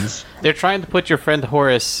friends, They're trying to put your friend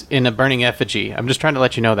Horace in a burning effigy. I'm just trying to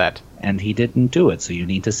let you know that. and he didn't do it, so you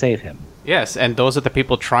need to save him. Yes, and those are the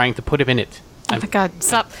people trying to put him in it. Oh my god,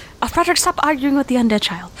 stop. Roderick, stop arguing with the undead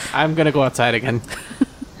child. I'm gonna go outside again.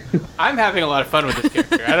 I'm having a lot of fun with this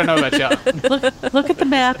character. I don't know about y'all. Look at the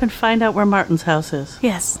map and find out where Martin's house is.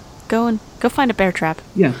 Yes, go find a bear trap.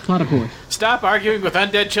 Yeah, plot a horse. Stop arguing with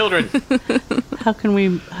undead children. How can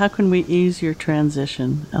we ease your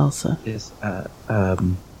transition, Elsa? Yes,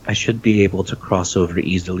 I should be able to cross over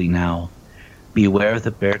easily now. Beware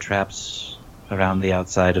the bear traps around the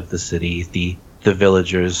outside of the city. The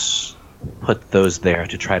villagers put those there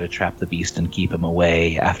to try to trap the beast and keep him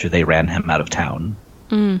away after they ran him out of town.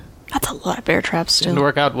 That's a lot of bear traps Didn't still.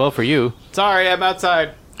 work out well for you. Sorry, I'm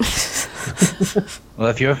outside. Well,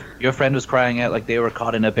 if your friend was crying out like they were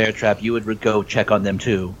caught in a bear trap, you would go check on them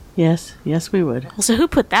too. Yes, we would. So who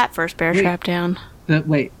put that first bear trap down?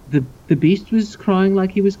 The beast was crying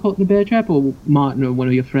like he was caught in a bear trap, or Martin or one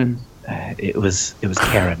of your friends? It was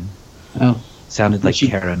Karen. Oh. Sounded like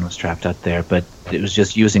Karen was trapped out there, but it was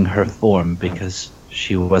just using her form because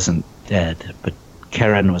she wasn't dead. But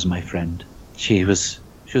Karen was my friend. She was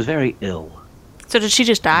very ill. So did she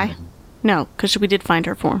just die? No, because we did find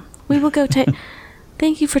her form. We will go take...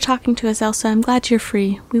 Thank you for talking to us, Elsa. I'm glad you're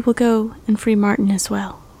free. We will go and free Martin as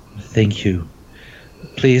well. Thank you.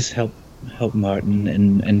 Please help Martin,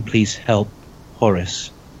 and please help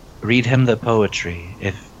Horace. Read him the poetry.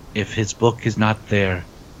 If his book is not there,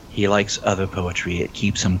 he likes other poetry. It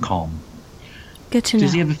keeps him calm. Good to know.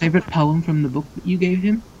 Does he have a favorite poem from the book that you gave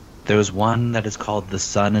him? There's one that is called "The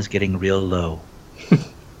Sun is Getting Real Low."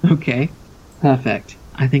 Okay. Perfect.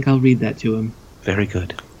 I think I'll read that to him. Very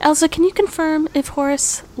good. Elsa, can you confirm if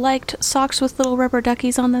Horace liked socks with little rubber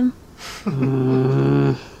duckies on them?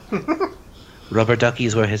 Rubber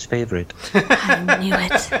duckies were his favorite. I knew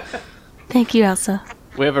it. Thank you, Elsa.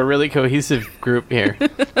 We have a really cohesive group here.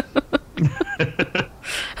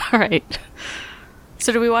 All right.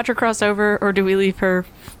 So do we watch her cross over, or do we leave her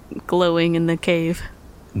glowing in the cave?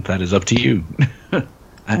 That is up to you.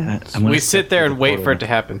 We sit there and wait for it to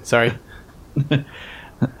happen. Sorry.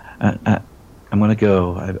 I'm gonna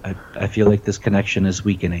go. I feel like this connection is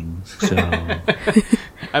weakening. So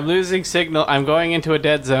I'm losing signal. I'm going into a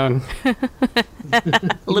dead zone.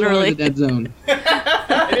 Literally. The dead zone.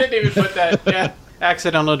 I didn't even put that. Yeah.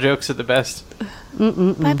 Accidental jokes are the best.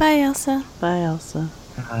 Bye bye, Elsa. Bye, Elsa.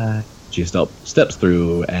 She steps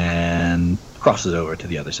through and crosses over to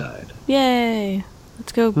the other side. Yay.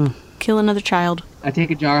 Let's go kill another child. I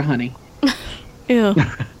take a jar of honey. Ew.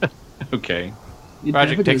 Okay. It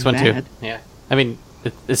Project definitely takes one bad. too. Yeah. I mean,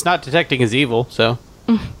 it's not detecting as evil, so.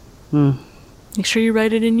 Make sure you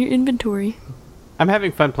write it in your inventory. I'm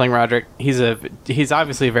having fun playing Roderick. He's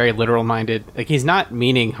obviously very literal minded. Like, he's not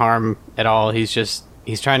meaning harm at all. He's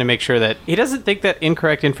trying to make sure that he doesn't think that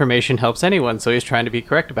incorrect information helps anyone, so he's trying to be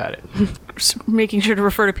correct about it. Just making sure to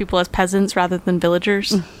refer to people as peasants rather than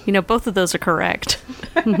villagers. You know, both of those are correct.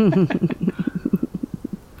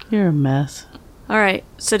 You're a mess. All right.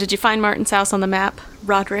 So did you find Martin's house on the map,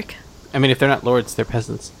 Roderick? I mean, if they're not lords, they're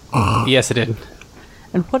peasants. Yes, I did.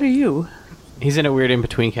 And what are you? He's in a weird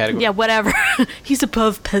in-between category. Yeah, whatever. He's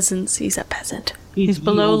above peasants. He's a peasant. He's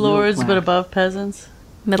below lords, but above peasants.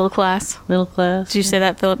 Middle class. Middle class. Did you say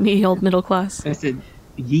that, Philip? Me, old middle class. I said,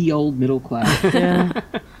 ye old middle class. Yeah.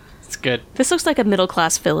 It's good. This looks like a middle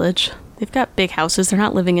class village. They've got big houses. They're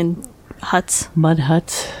not living in huts. Mud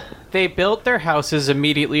huts. They built their houses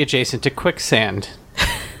immediately adjacent to quicksand.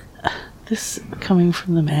 This coming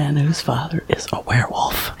from the man whose father is a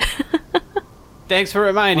werewolf. Thanks for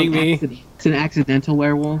reminding me. It's an accidental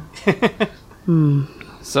werewolf.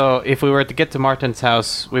 So, if we were to get to Martin's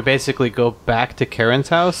house, we basically go back to Karen's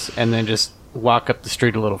house and then just walk up the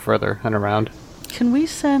street a little further and around. Can we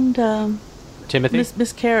send Timothy?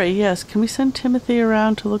 Miss Carrie? Yes. Can we send Timothy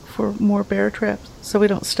around to look for more bear traps so we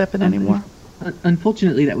don't step in anymore?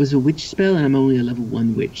 Unfortunately, that was a witch spell, and I'm only a level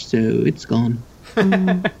 1 witch, so it's gone.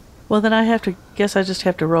 Well, then I just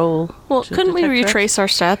have to roll. Well, to couldn't we detect traps? retrace our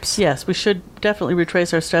steps? Yes, we should definitely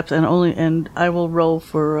retrace our steps, and I will roll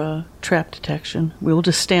for trap detection. We will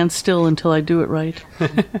just stand still until I do it right.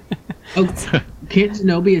 Oh, can't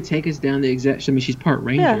Zenobia take us down the exact... I mean, she's part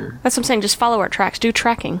ranger. That's what I'm saying. Just follow our tracks. Do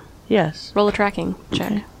tracking. Yes. Roll a tracking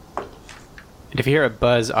check. Okay. And if you hear a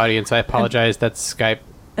buzz, audience, I apologize. That's Skype.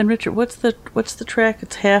 And Richard, what's the track?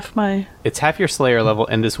 It's half my It's half your Slayer level,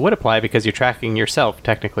 and this would apply because you're tracking yourself,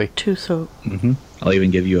 technically. 2, so... I'll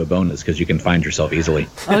even give you a bonus because you can find yourself easily.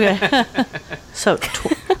 Okay. So,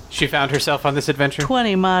 She found herself on this adventure?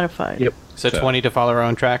 20 modified. Yep. So 20 to follow her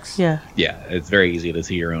own tracks? Yeah. Yeah, it's very easy to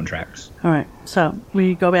see your own tracks. All right. So,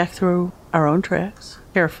 we go back through our own tracks,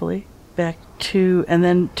 carefully. Back to... And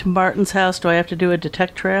then to Martin's house, do I have to do a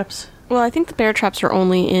detect traps? Well, I think the bear traps are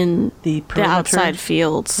only in The the perimeter? outside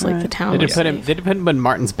fields, like the Right. town. They was didn't safe. put him in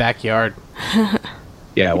Martin's backyard.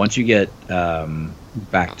 Yeah, once you get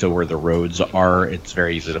back to where the roads are, it's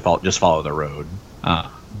very easy to just follow the road.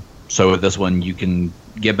 So with this one, you can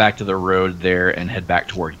get back to the road there and head back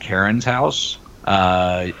toward Karen's house.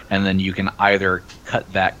 And then you can either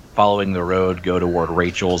cut back following the road, go toward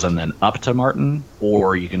Rachel's, and then up to Martin,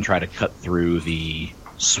 or you can try to cut through the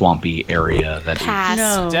swampy area that Pass.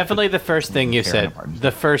 No. Definitely the first thing you said. Martin.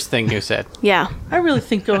 The first thing you said. Yeah. I really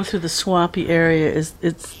think going through the swampy area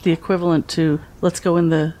it's the equivalent to let's go in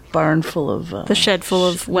the barn full of The shed full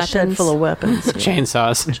of the shed weapons. full of weapons. Yeah.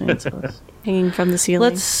 Chainsaws. Chainsaws. Hanging from the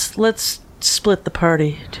ceiling. Let's split the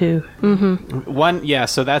party too. One, yeah,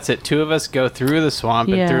 so that's it. 2 of us go through the swamp,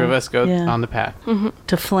 and Yeah, 3 of us go yeah. on the path.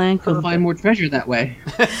 To flank We'll them. find more treasure that way.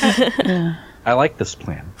 I like this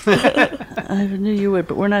plan. I knew you would,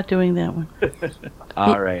 but we're not doing that one.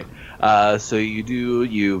 All right. So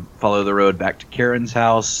you follow the road back to Karen's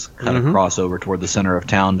house, cut across over toward the center of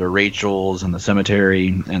town to Rachel's and the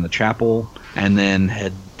cemetery and the chapel, and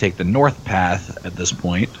then take the north path at this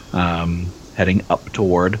point, heading up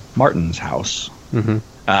toward Martin's house.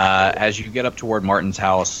 As you get up toward Martin's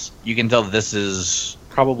house, you can tell this is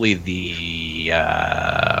probably the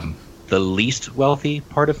least wealthy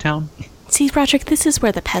part of town. See, Roderick, this is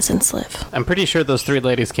where the peasants live. I'm pretty sure those 3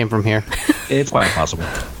 ladies came from here. It's quite possible.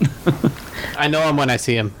 I know them when I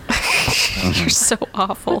see them. You're so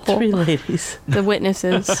awful. 3 ladies. The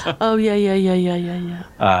witnesses. Oh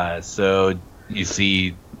yeah. So you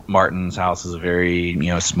see Martin's house is a very,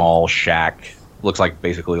 small shack. Looks like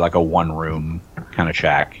basically like a one-room kind of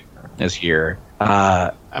shack is here.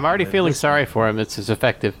 I'm already feeling sorry for him. It's as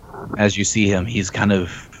effective. As you see him, he's kind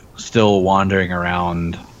of still wandering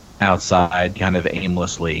around outside kind of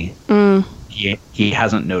aimlessly. He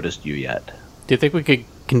hasn't noticed you yet. Do you think we could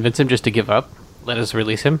convince him just to give up? Let us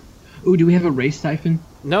release him? Ooh, do we have a race siphon?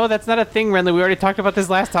 No, that's not a thing, Renly. We already talked about this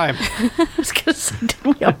last time. I was going to say,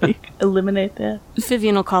 didn't we already eliminate that?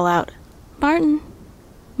 Vivian will call out, Martin.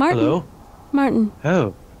 Hello? Martin.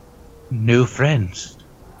 Oh. New friends.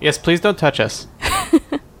 Yes, please don't touch us.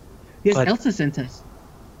 Yes, But- Elsa sent us.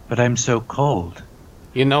 But I'm so cold.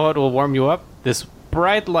 You know what will warm you up? This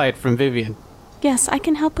bright light from Vivian. Yes, I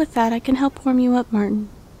can help with that. I can help warm you up, Martin.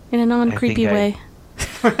 In a non-creepy I- way.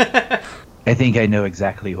 I think I know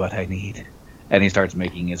exactly what I need. And he starts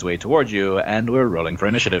making his way towards you, and we're rolling for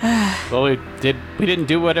initiative. Well, we didn't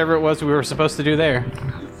do whatever it was we were supposed to do there.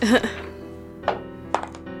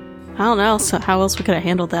 I don't know how else we could have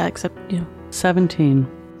handled that except, 17.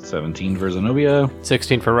 17 for Zenobia,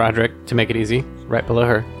 16 for Roderick, to make it easy. Right below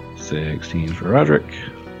her. 16 for Roderick,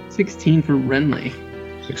 16 for Renly.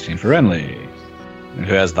 16 for Renly. And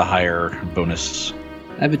who has the higher bonus?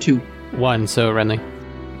 I have a 2. 1, so Renly.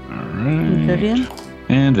 Alright. Vivian?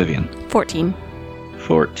 And Vivian. 14.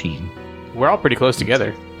 14. We're all pretty close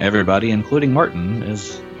together. Everybody, including Martin,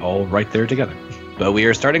 is all right there together. But we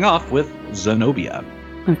are starting off with Zenobia.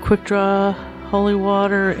 And quick draw holy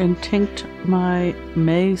water and tinct my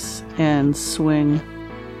mace and swing.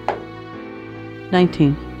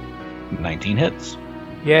 19. 19 hits.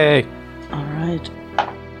 Yay. All right.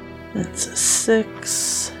 That's a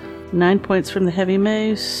 6. 9 points from the heavy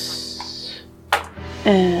mace.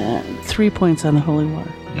 And 3 points on the holy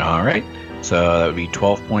water. All right. So that would be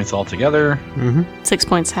 12 points altogether. Mm-hmm. 6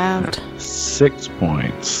 points halved. 6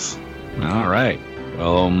 points. All right.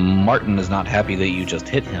 Well, Martin is not happy that you just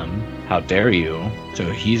hit him. How dare you?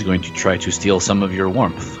 So he's going to try to steal some of your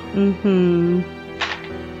warmth. Mm-hmm.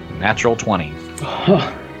 Natural 20.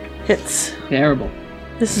 Oh, Hits. terrible.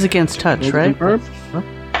 This is against touch, right? Confirm?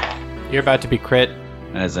 You're about to be crit.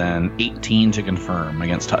 That is an 18 to confirm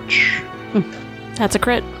against touch. That's a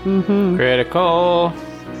crit. Mm-hmm. Critical.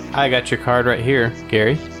 I got your card right here,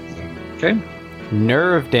 Gary. Okay.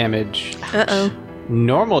 Nerve damage. Uh-oh.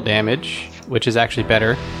 Normal damage, which is actually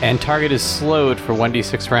better. And target is slowed for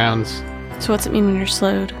 1d6 rounds. So what's it mean when you're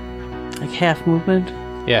slowed? Like half movement.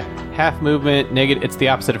 Yeah, half movement, negative. It's the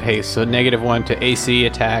opposite of haste, so -1 to AC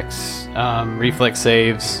attacks, reflex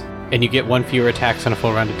saves, and you get 1 fewer attacks on a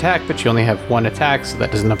full round attack, but you only have 1 attack, so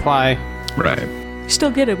that doesn't apply. Right. You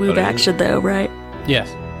still get a move But it is- action though, right?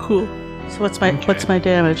 Yes. Cool. So what's my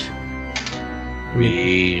damage?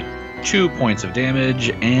 Be 2 points of damage,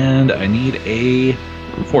 and I need a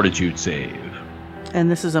fortitude save.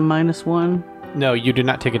 And this is a -1. No, you do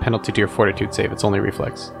not take a penalty to your fortitude save. It's only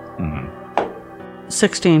reflex. Mhm.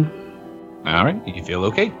 16. All right. You feel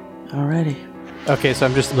okay? Alrighty. Okay, so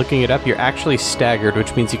I'm just looking it up. You're actually staggered,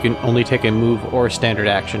 which means you can only take a move or standard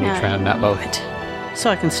action each round, not both. So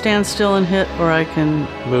I can stand still and hit, or I can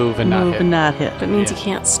Move and not move hit. and not hit. That means Yeah. you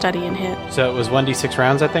can't study and hit. So it was 1d6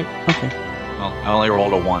 rounds, I think? Okay. Well, I only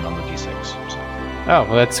rolled a 1 on the d6. So. Oh,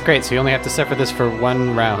 well, that's great. So you only have to suffer this for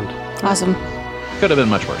 1 round. Awesome. Could have been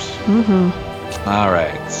much worse. Mm-hmm. All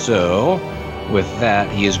right. So with that,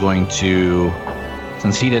 he is going to,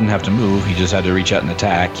 since he didn't have to move, he just had to reach out and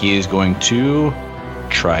attack. He is going to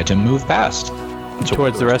try to move past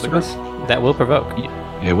Towards the rest of us? That will provoke.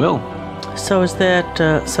 It will. So is that?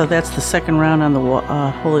 So that's the second round on the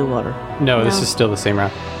holy water. No, this No. is still the same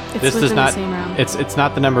round. It's This within does not. the same round. It's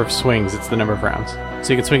not the number of swings. It's the number of rounds.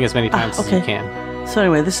 So you can swing as many times as you okay. can. So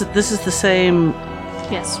anyway, this is the same.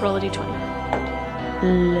 Yes, roll a d20.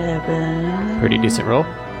 11. Pretty decent roll.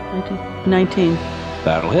 19.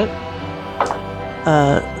 That'll hit.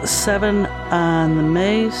 7 on the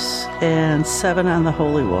mace and 7 on the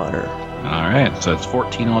holy water. All right. So it's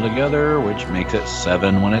 14 altogether, which makes it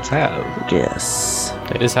 7 when it's halved. Yes.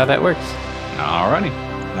 That is how that works. Alrighty.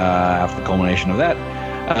 After the culmination of that,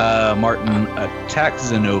 Martin attacks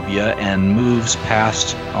Zenobia and moves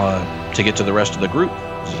past to get to the rest of the group.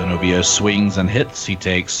 Zenobia swings and hits. He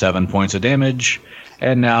takes 7 points of damage,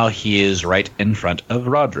 and now he is right in front of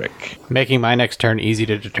Roderick. Making my next turn easy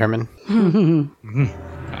to determine. All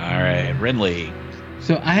right, Renly.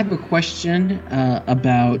 So I have a question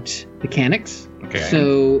about mechanics. Okay.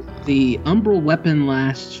 So the umbral weapon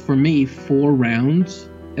lasts for me 4 rounds.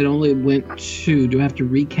 It only went 2. Do I have to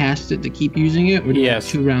recast it to keep using it, or do I have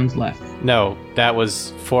Yes. 2 rounds left? No, that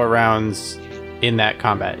was 4 rounds in that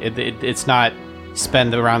combat. It's not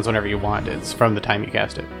spend the rounds whenever you want. It's from the time you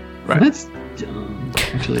cast it. Right. That's dumb.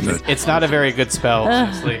 Actually, It's not a very good spell,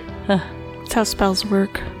 honestly. That's how spells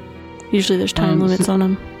work. Usually there's time So- limits on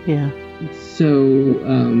them. Yeah. So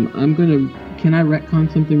I'm gonna. Can I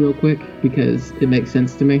retcon something real quick because it makes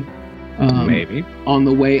sense to me? Maybe. On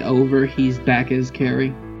the way over, he's back as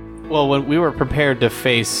Carrie. Well, when we were prepared to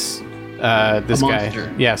face this A guy,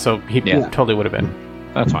 monster. yeah, so he Yeah. totally would have been.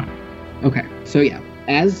 That's fine. Okay, so yeah,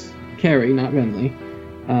 as Carrie, not Renly,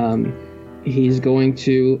 he's going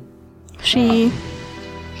to. She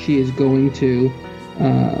is going to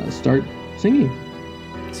start singing.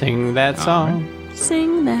 Sing that song.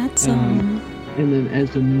 Sing that song. And then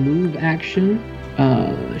as a move action,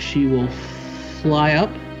 she will fly up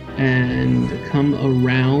and come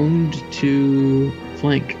around to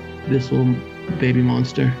flank this little baby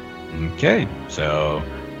monster. Okay, so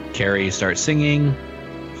Carrie starts singing,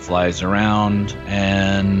 flies around,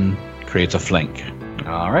 and creates a flank.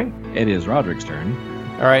 All right, it is Roderick's turn.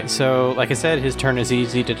 All right, so like I said, his turn is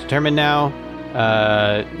easy to determine now.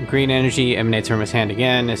 Green energy emanates from his hand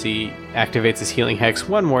again as he activates his healing hex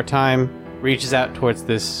one more time, reaches out towards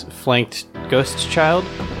this flanked ghost child.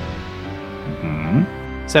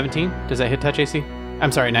 17, does that hit touch AC?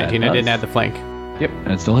 I'm sorry, 19, I didn't add the flank. Yep,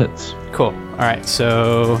 and it still hits. Cool. All right,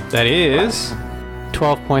 so that is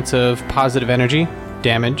 12 points of positive energy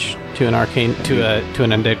damage to an arcane to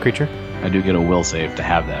an undead creature. I do get a will save to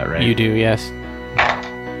have that, right? You do, yes.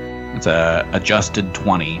 It's a adjusted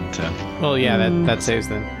 20 to. Well, yeah, that saves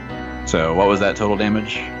then. So what was that total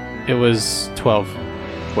damage? It was 12.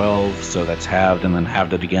 12, so that's halved and then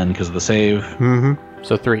halved it again because of the save. Mm-hmm.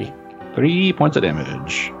 So 3. 3 points of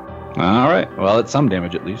damage. All right. Well, it's some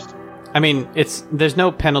damage at least. I mean, there's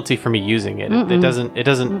no penalty for me using it. It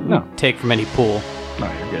doesn't take from any pool.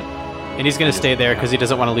 No, you're good. And he's going to stay there because he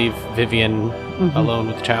doesn't want to leave Vivian alone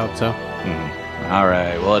with the child. So. All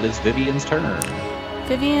right. Well, it is Vivian's turn.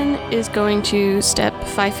 Vivian is going to step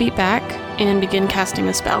 5 feet back and begin casting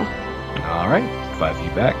a spell. All right. 5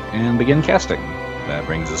 feet back and begin casting. That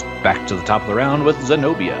brings us back to the top of the round with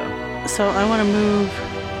Zenobia. So I want to move.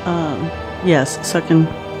 Yes, so I can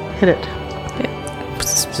hit it.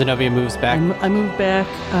 Zenobia moves back. I move back.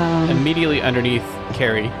 Immediately underneath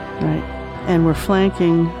Carrie. Right. And we're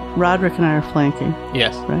flanking. Roderick and I are flanking.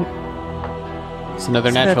 Yes. Right. It's another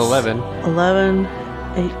So natural that's 11. 11,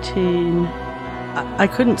 18. I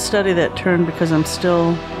couldn't study that turn because I'm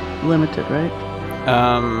still limited, right?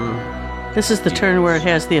 This is the turn where it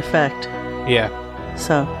has the effect. Yeah.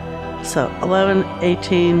 So 11,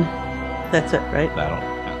 18. That's it, right?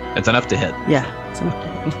 It's enough to hit. Yeah. It's enough.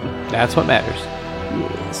 That's what matters.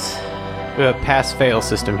 Yes. We have a pass-fail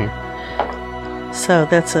system here. So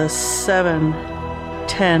that's a 7,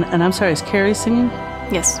 10. And I'm sorry, is Carrie singing?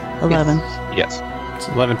 Yes. 11. Yes. It's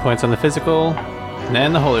 11 points on the physical, and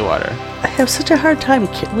then the holy water. I have such a hard time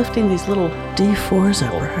lifting these little D4s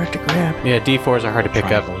up. Are hard to grab. Yeah, D4s are hard to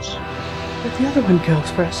pick up. Where'd the other one go,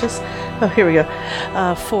 Precious? Oh, here we go.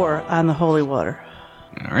 4 on the holy water.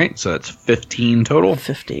 All right. So that's 15 total.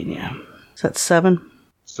 15, yeah. So that's 7.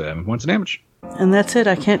 7 points of damage. And that's it.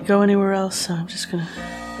 I can't go anywhere else, so I'm just going to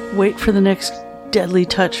wait for the next deadly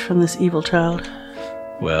touch from this evil child.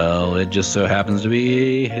 Well, it just so happens to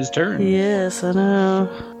be his turn. Yes, I know.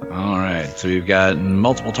 All right. So we've got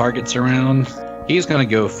multiple targets around. He's going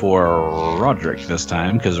to go for Roderick this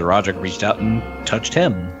time because Roderick reached out and touched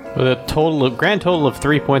him. With a grand total of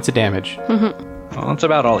 3 points of damage. Well, that's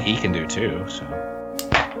about all he can do, too. So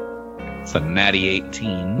it's a natty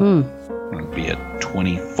 18. It'll be a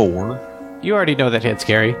 24. You already know that hits,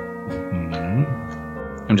 Gary.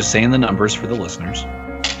 I'm just saying the numbers for the listeners.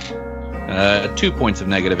 2 points of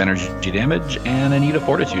negative energy damage, and I need a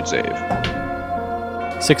fortitude save.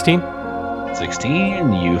 16?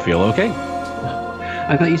 16, you feel okay.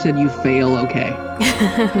 I thought you said you fail okay.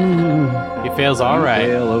 He fails all right.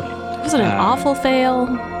 Fail okay. Was it an awful fail?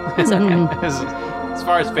 It's okay. As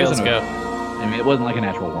far as fails go. I mean, it wasn't like a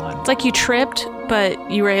natural 1. It's like you tripped, but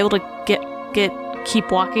you were able to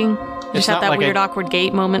keep walking. It's Just had not that like weird awkward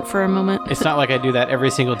gait moment for a moment. It's not like I do that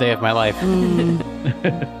every single day of my life.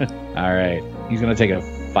 All right. He's going to take a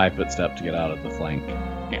 5-foot step to get out of the flank.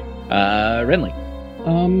 Renly.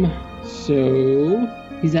 So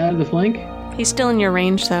he's out of the flank, He's still in your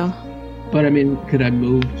range, though. but I mean, could I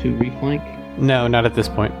move to reflank? No, not at this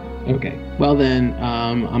point. Okay. Well then,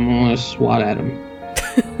 I'm gonna swat at him.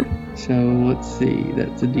 So let's see.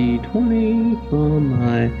 That's a D20 from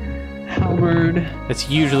my halberd. That's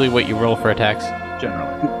usually what you roll for attacks.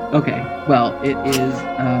 Generally. Okay. Well, it is 8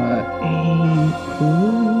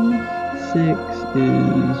 6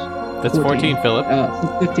 is That's 14, Philip.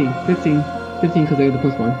 15 because I got the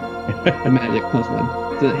 +1. The magic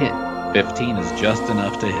 +1. It's a hit. 15 is just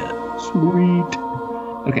enough to hit. Sweet.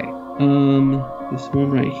 Okay. This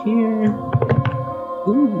one right here.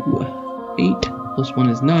 Ooh. 8 + 1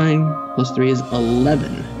 is 9. + 3 is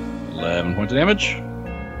 11. 11 points of damage.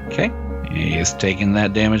 Okay. He's taking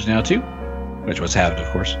that damage now too, which was halved, of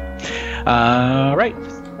course. Right.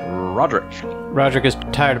 Roderick. Roderick is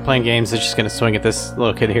tired of playing games. He's just going to swing at this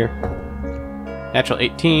little kid here. Natural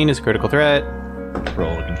 18 is critical threat.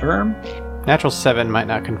 Roll to confirm. Natural 7 might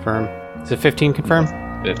not confirm. Is it 15 confirm?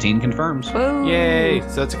 15 confirms. Whoa. Yay!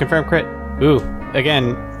 So that's a confirmed crit. Ooh,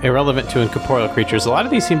 again, irrelevant to incorporeal creatures. A lot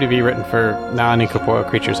of these seem to be written for non-incorporeal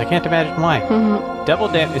creatures. I can't imagine why. Double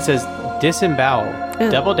damage. It says disembowel. Ew.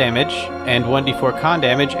 Double damage and 1d4 con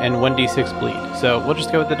damage and 1d6 bleed. So we'll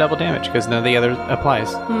just go with the double damage because none of the other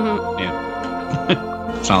applies.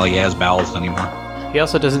 Yeah. It's not like he has bowels anymore. He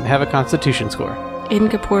also doesn't have a constitution score.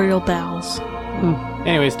 Incorporeal bowels.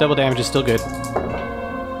 Anyways, double damage is still good. 6.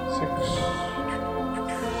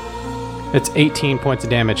 It's 18 points of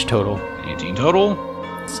damage total. 18 total.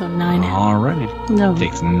 So 9. Alrighty. No.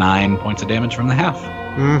 Takes 9 points of damage from the half.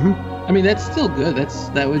 Mm-hmm. I mean, that's still good.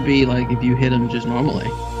 That would be like if you hit him just normally.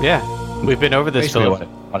 Yeah. We've been over this, Basically Philip.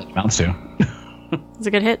 what it amounts to. It's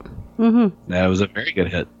a good hit. That was a very good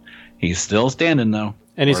hit. He's still standing though.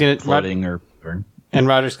 And he's Or gonna- floating or And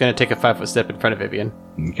Roger's going to take a 5-foot step in front of Vivian.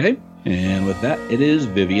 okay. And with that, it is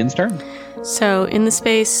Vivian's turn. So in the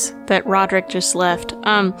space that Roderick just left, do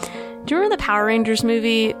you remember the Power Rangers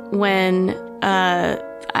movie when I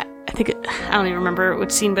think I don't even remember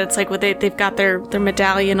which scene, but it's like they've got their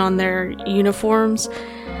medallion on their uniforms,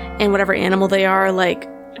 and whatever animal they are like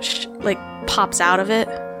pops out of it,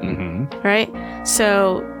 right?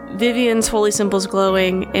 So Vivian's holy symbol's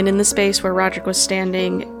glowing, and in the space where Roderick was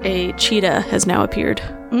standing, a cheetah has now appeared.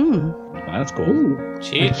 That's cool. Ooh,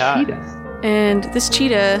 Cheetah. a cheetah. And this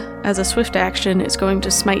cheetah, as a swift action, is going to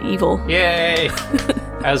smite evil. Yay!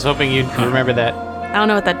 I was hoping you'd remember that. I don't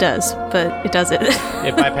know what that does, but it does it.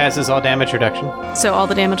 It bypasses all damage reduction. So all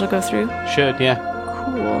the damage will go through. Should, yeah.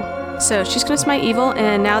 Cool. So she's going to smite evil,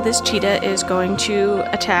 and now this cheetah is going to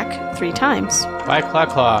attack 3 times. Bite, claw,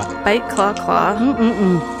 claw. Bite, claw, claw.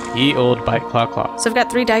 Ye old bite, claw, claw. So I've got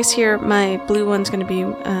 3 dice here. My blue one's going to be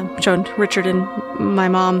showing Richard and my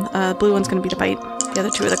mom. Blue one's going to be the bite. The other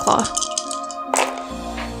 2 are the claw.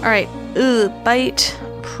 All right. Bite.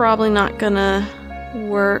 Probably not going to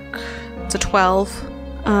work. It's a 12.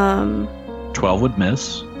 12 would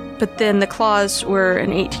miss. But then the claws were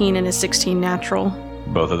an 18 and a 16 natural.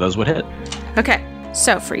 Both of those would hit. Okay,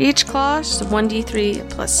 so for each claw, just 1d3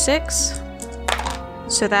 plus 6.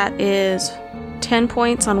 So that is 10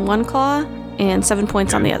 points on one claw and 7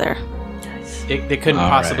 points on the other. They couldn't All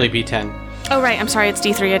possibly right. be 10. Oh, right, I'm sorry, it's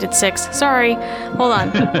d3. I did 6. Sorry. Hold on.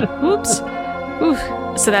 Oops. Ooh.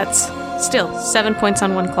 So that's still 7 points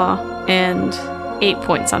on one claw and 8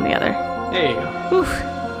 points on the other. There you go. Ooh.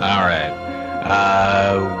 All right.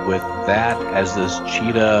 With that, as this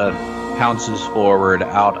cheetah pounces forward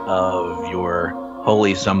out of your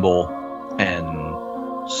holy symbol and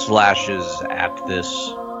slashes at this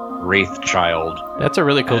wraith child. That's a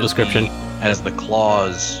really cool as description. as the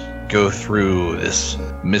claws go through this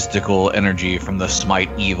mystical energy from the smite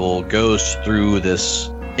evil, goes through this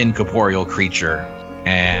incorporeal creature.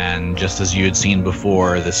 And just as you had seen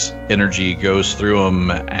before, this energy goes through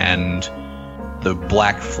him, and the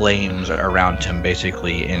black flames around him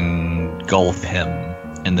basically engulf him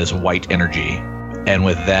in this white energy. And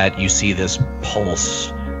with that, you see this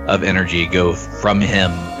pulse of energy go from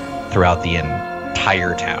him throughout the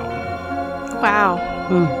entire town.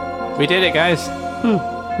 Wow. We did it, guys.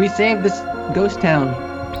 We saved this ghost town.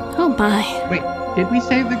 Oh, my. Wait, did we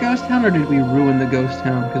save the ghost town or did we ruin the ghost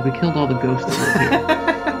town? Because we killed all the ghosts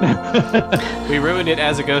that were here. We ruined it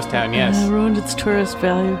as a ghost town, yes. Ruined its tourist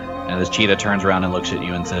value. And this cheetah turns around and looks at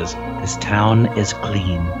you and says, "This town is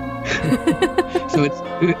clean." So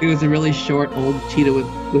it was a really short old cheetah with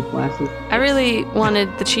glasses. I really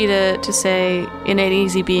wanted the cheetah to say, "It ain't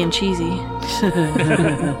easy being cheesy."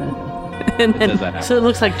 And then, Says that So it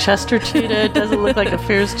looks like Chester cheetah. It doesn't look like a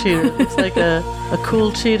fierce cheetah. It looks like a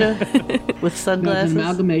cool cheetah with No, it's sunglasses. an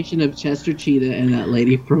amalgamation of Chester Cheetah and that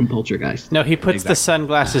lady from Poltergeist. No, he puts the Exactly.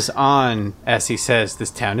 sunglasses on as he says, "This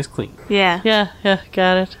town is clean." yeah. Yeah,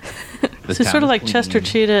 got it. This It's town sort of is like clean. Chester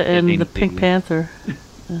Cheetah and ain't the Pink clean. Panther.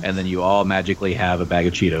 And then you all magically have a bag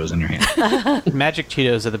of Cheetos in your hand. Magic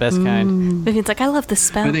Cheetos are the best kind. Vivian's like, "I love this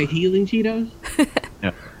Are spell." they healing Cheetos?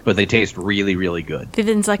 Yeah. But they taste really, really good.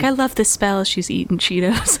 Vivian's like, "I love this spell." She's eating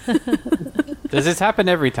Cheetos. Does this happen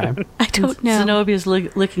every time? I don't know. Zenobia's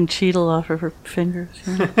licking Cheetle off of her fingers.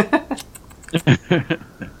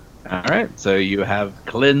 All right, so you have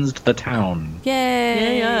cleansed the town.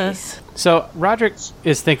 Yay! Yes. So Roderick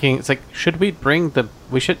is thinking, it's like,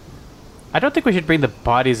 I don't think we should bring the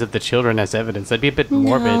bodies of the children as evidence. That'd be a bit No.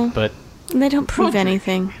 morbid, but They don't prove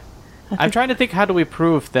anything. I'm trying to think, how do we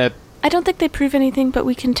prove that? I don't think they prove anything, but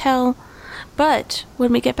we can tell. But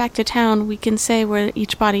when we get back to town, we can say where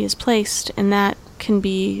each body is placed, and that can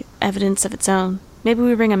be evidence of its own. Maybe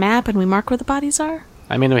we bring a map and we mark where the bodies are?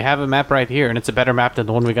 I mean, we have a map right here, and it's a better map than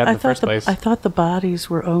the one we got in the first place. I thought the bodies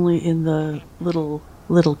were only in the little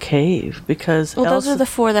cave because Well, those are the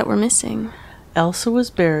 4 that were missing. Elsa was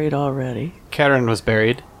buried already. Karen was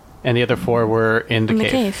buried, and the other 4 were in the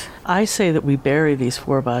cave. I say that we bury these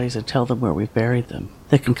 4 bodies and tell them where we've buried them.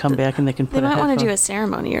 They can come back and they can put They might want to do headphone- a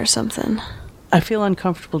ceremony or something. I feel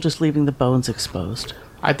uncomfortable just leaving the bones exposed.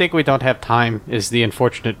 I think we don't have time is the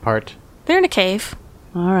unfortunate part. They're in a cave.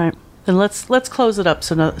 All right. Then let's close it up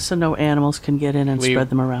so no animals can get in and We- spread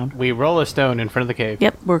them around. We roll a stone in front of the cave.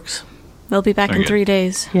 Yep. Works. They'll be back Very in good. 3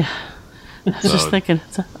 days. Yeah. I was just thinking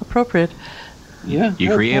it's appropriate. Yeah.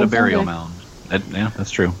 You Oh, create a Palm burial Sunday. mound. Yeah,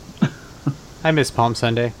 that's true. I miss Palm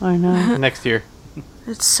Sunday. I know. Next year.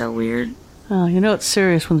 It's so weird. Oh, you know it's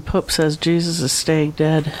serious when the Pope says Jesus is staying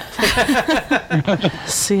dead.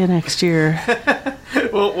 See you next year.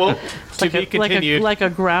 Well, to be Like continued. a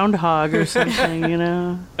groundhog or something, you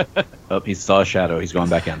know. Oh, he saw a shadow. He's going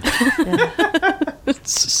back in.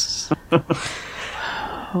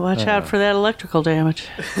 Watch out for that electrical damage.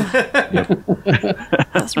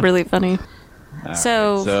 That's really funny.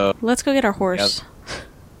 So, so- let's go get our horse.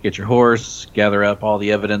 Get your horse, gather up all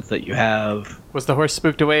the evidence that you have. Was the horse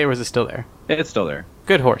spooked away, or was it still there? It's still there.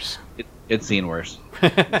 Good horse. It's seen worse. All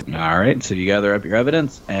right, so you gather up your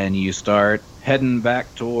evidence and you start heading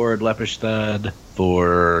back toward Lepperstad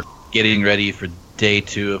for getting ready for day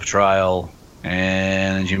 2 of trial.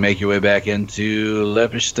 And as you make your way back into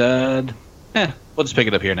Lepperstad, we'll just pick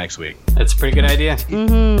it up here next week. That's a pretty good idea.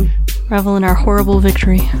 Revel in our horrible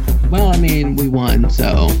victory. Well, I mean, we won,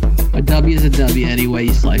 so a W is a W any way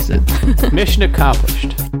you slice it. Mission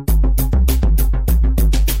accomplished.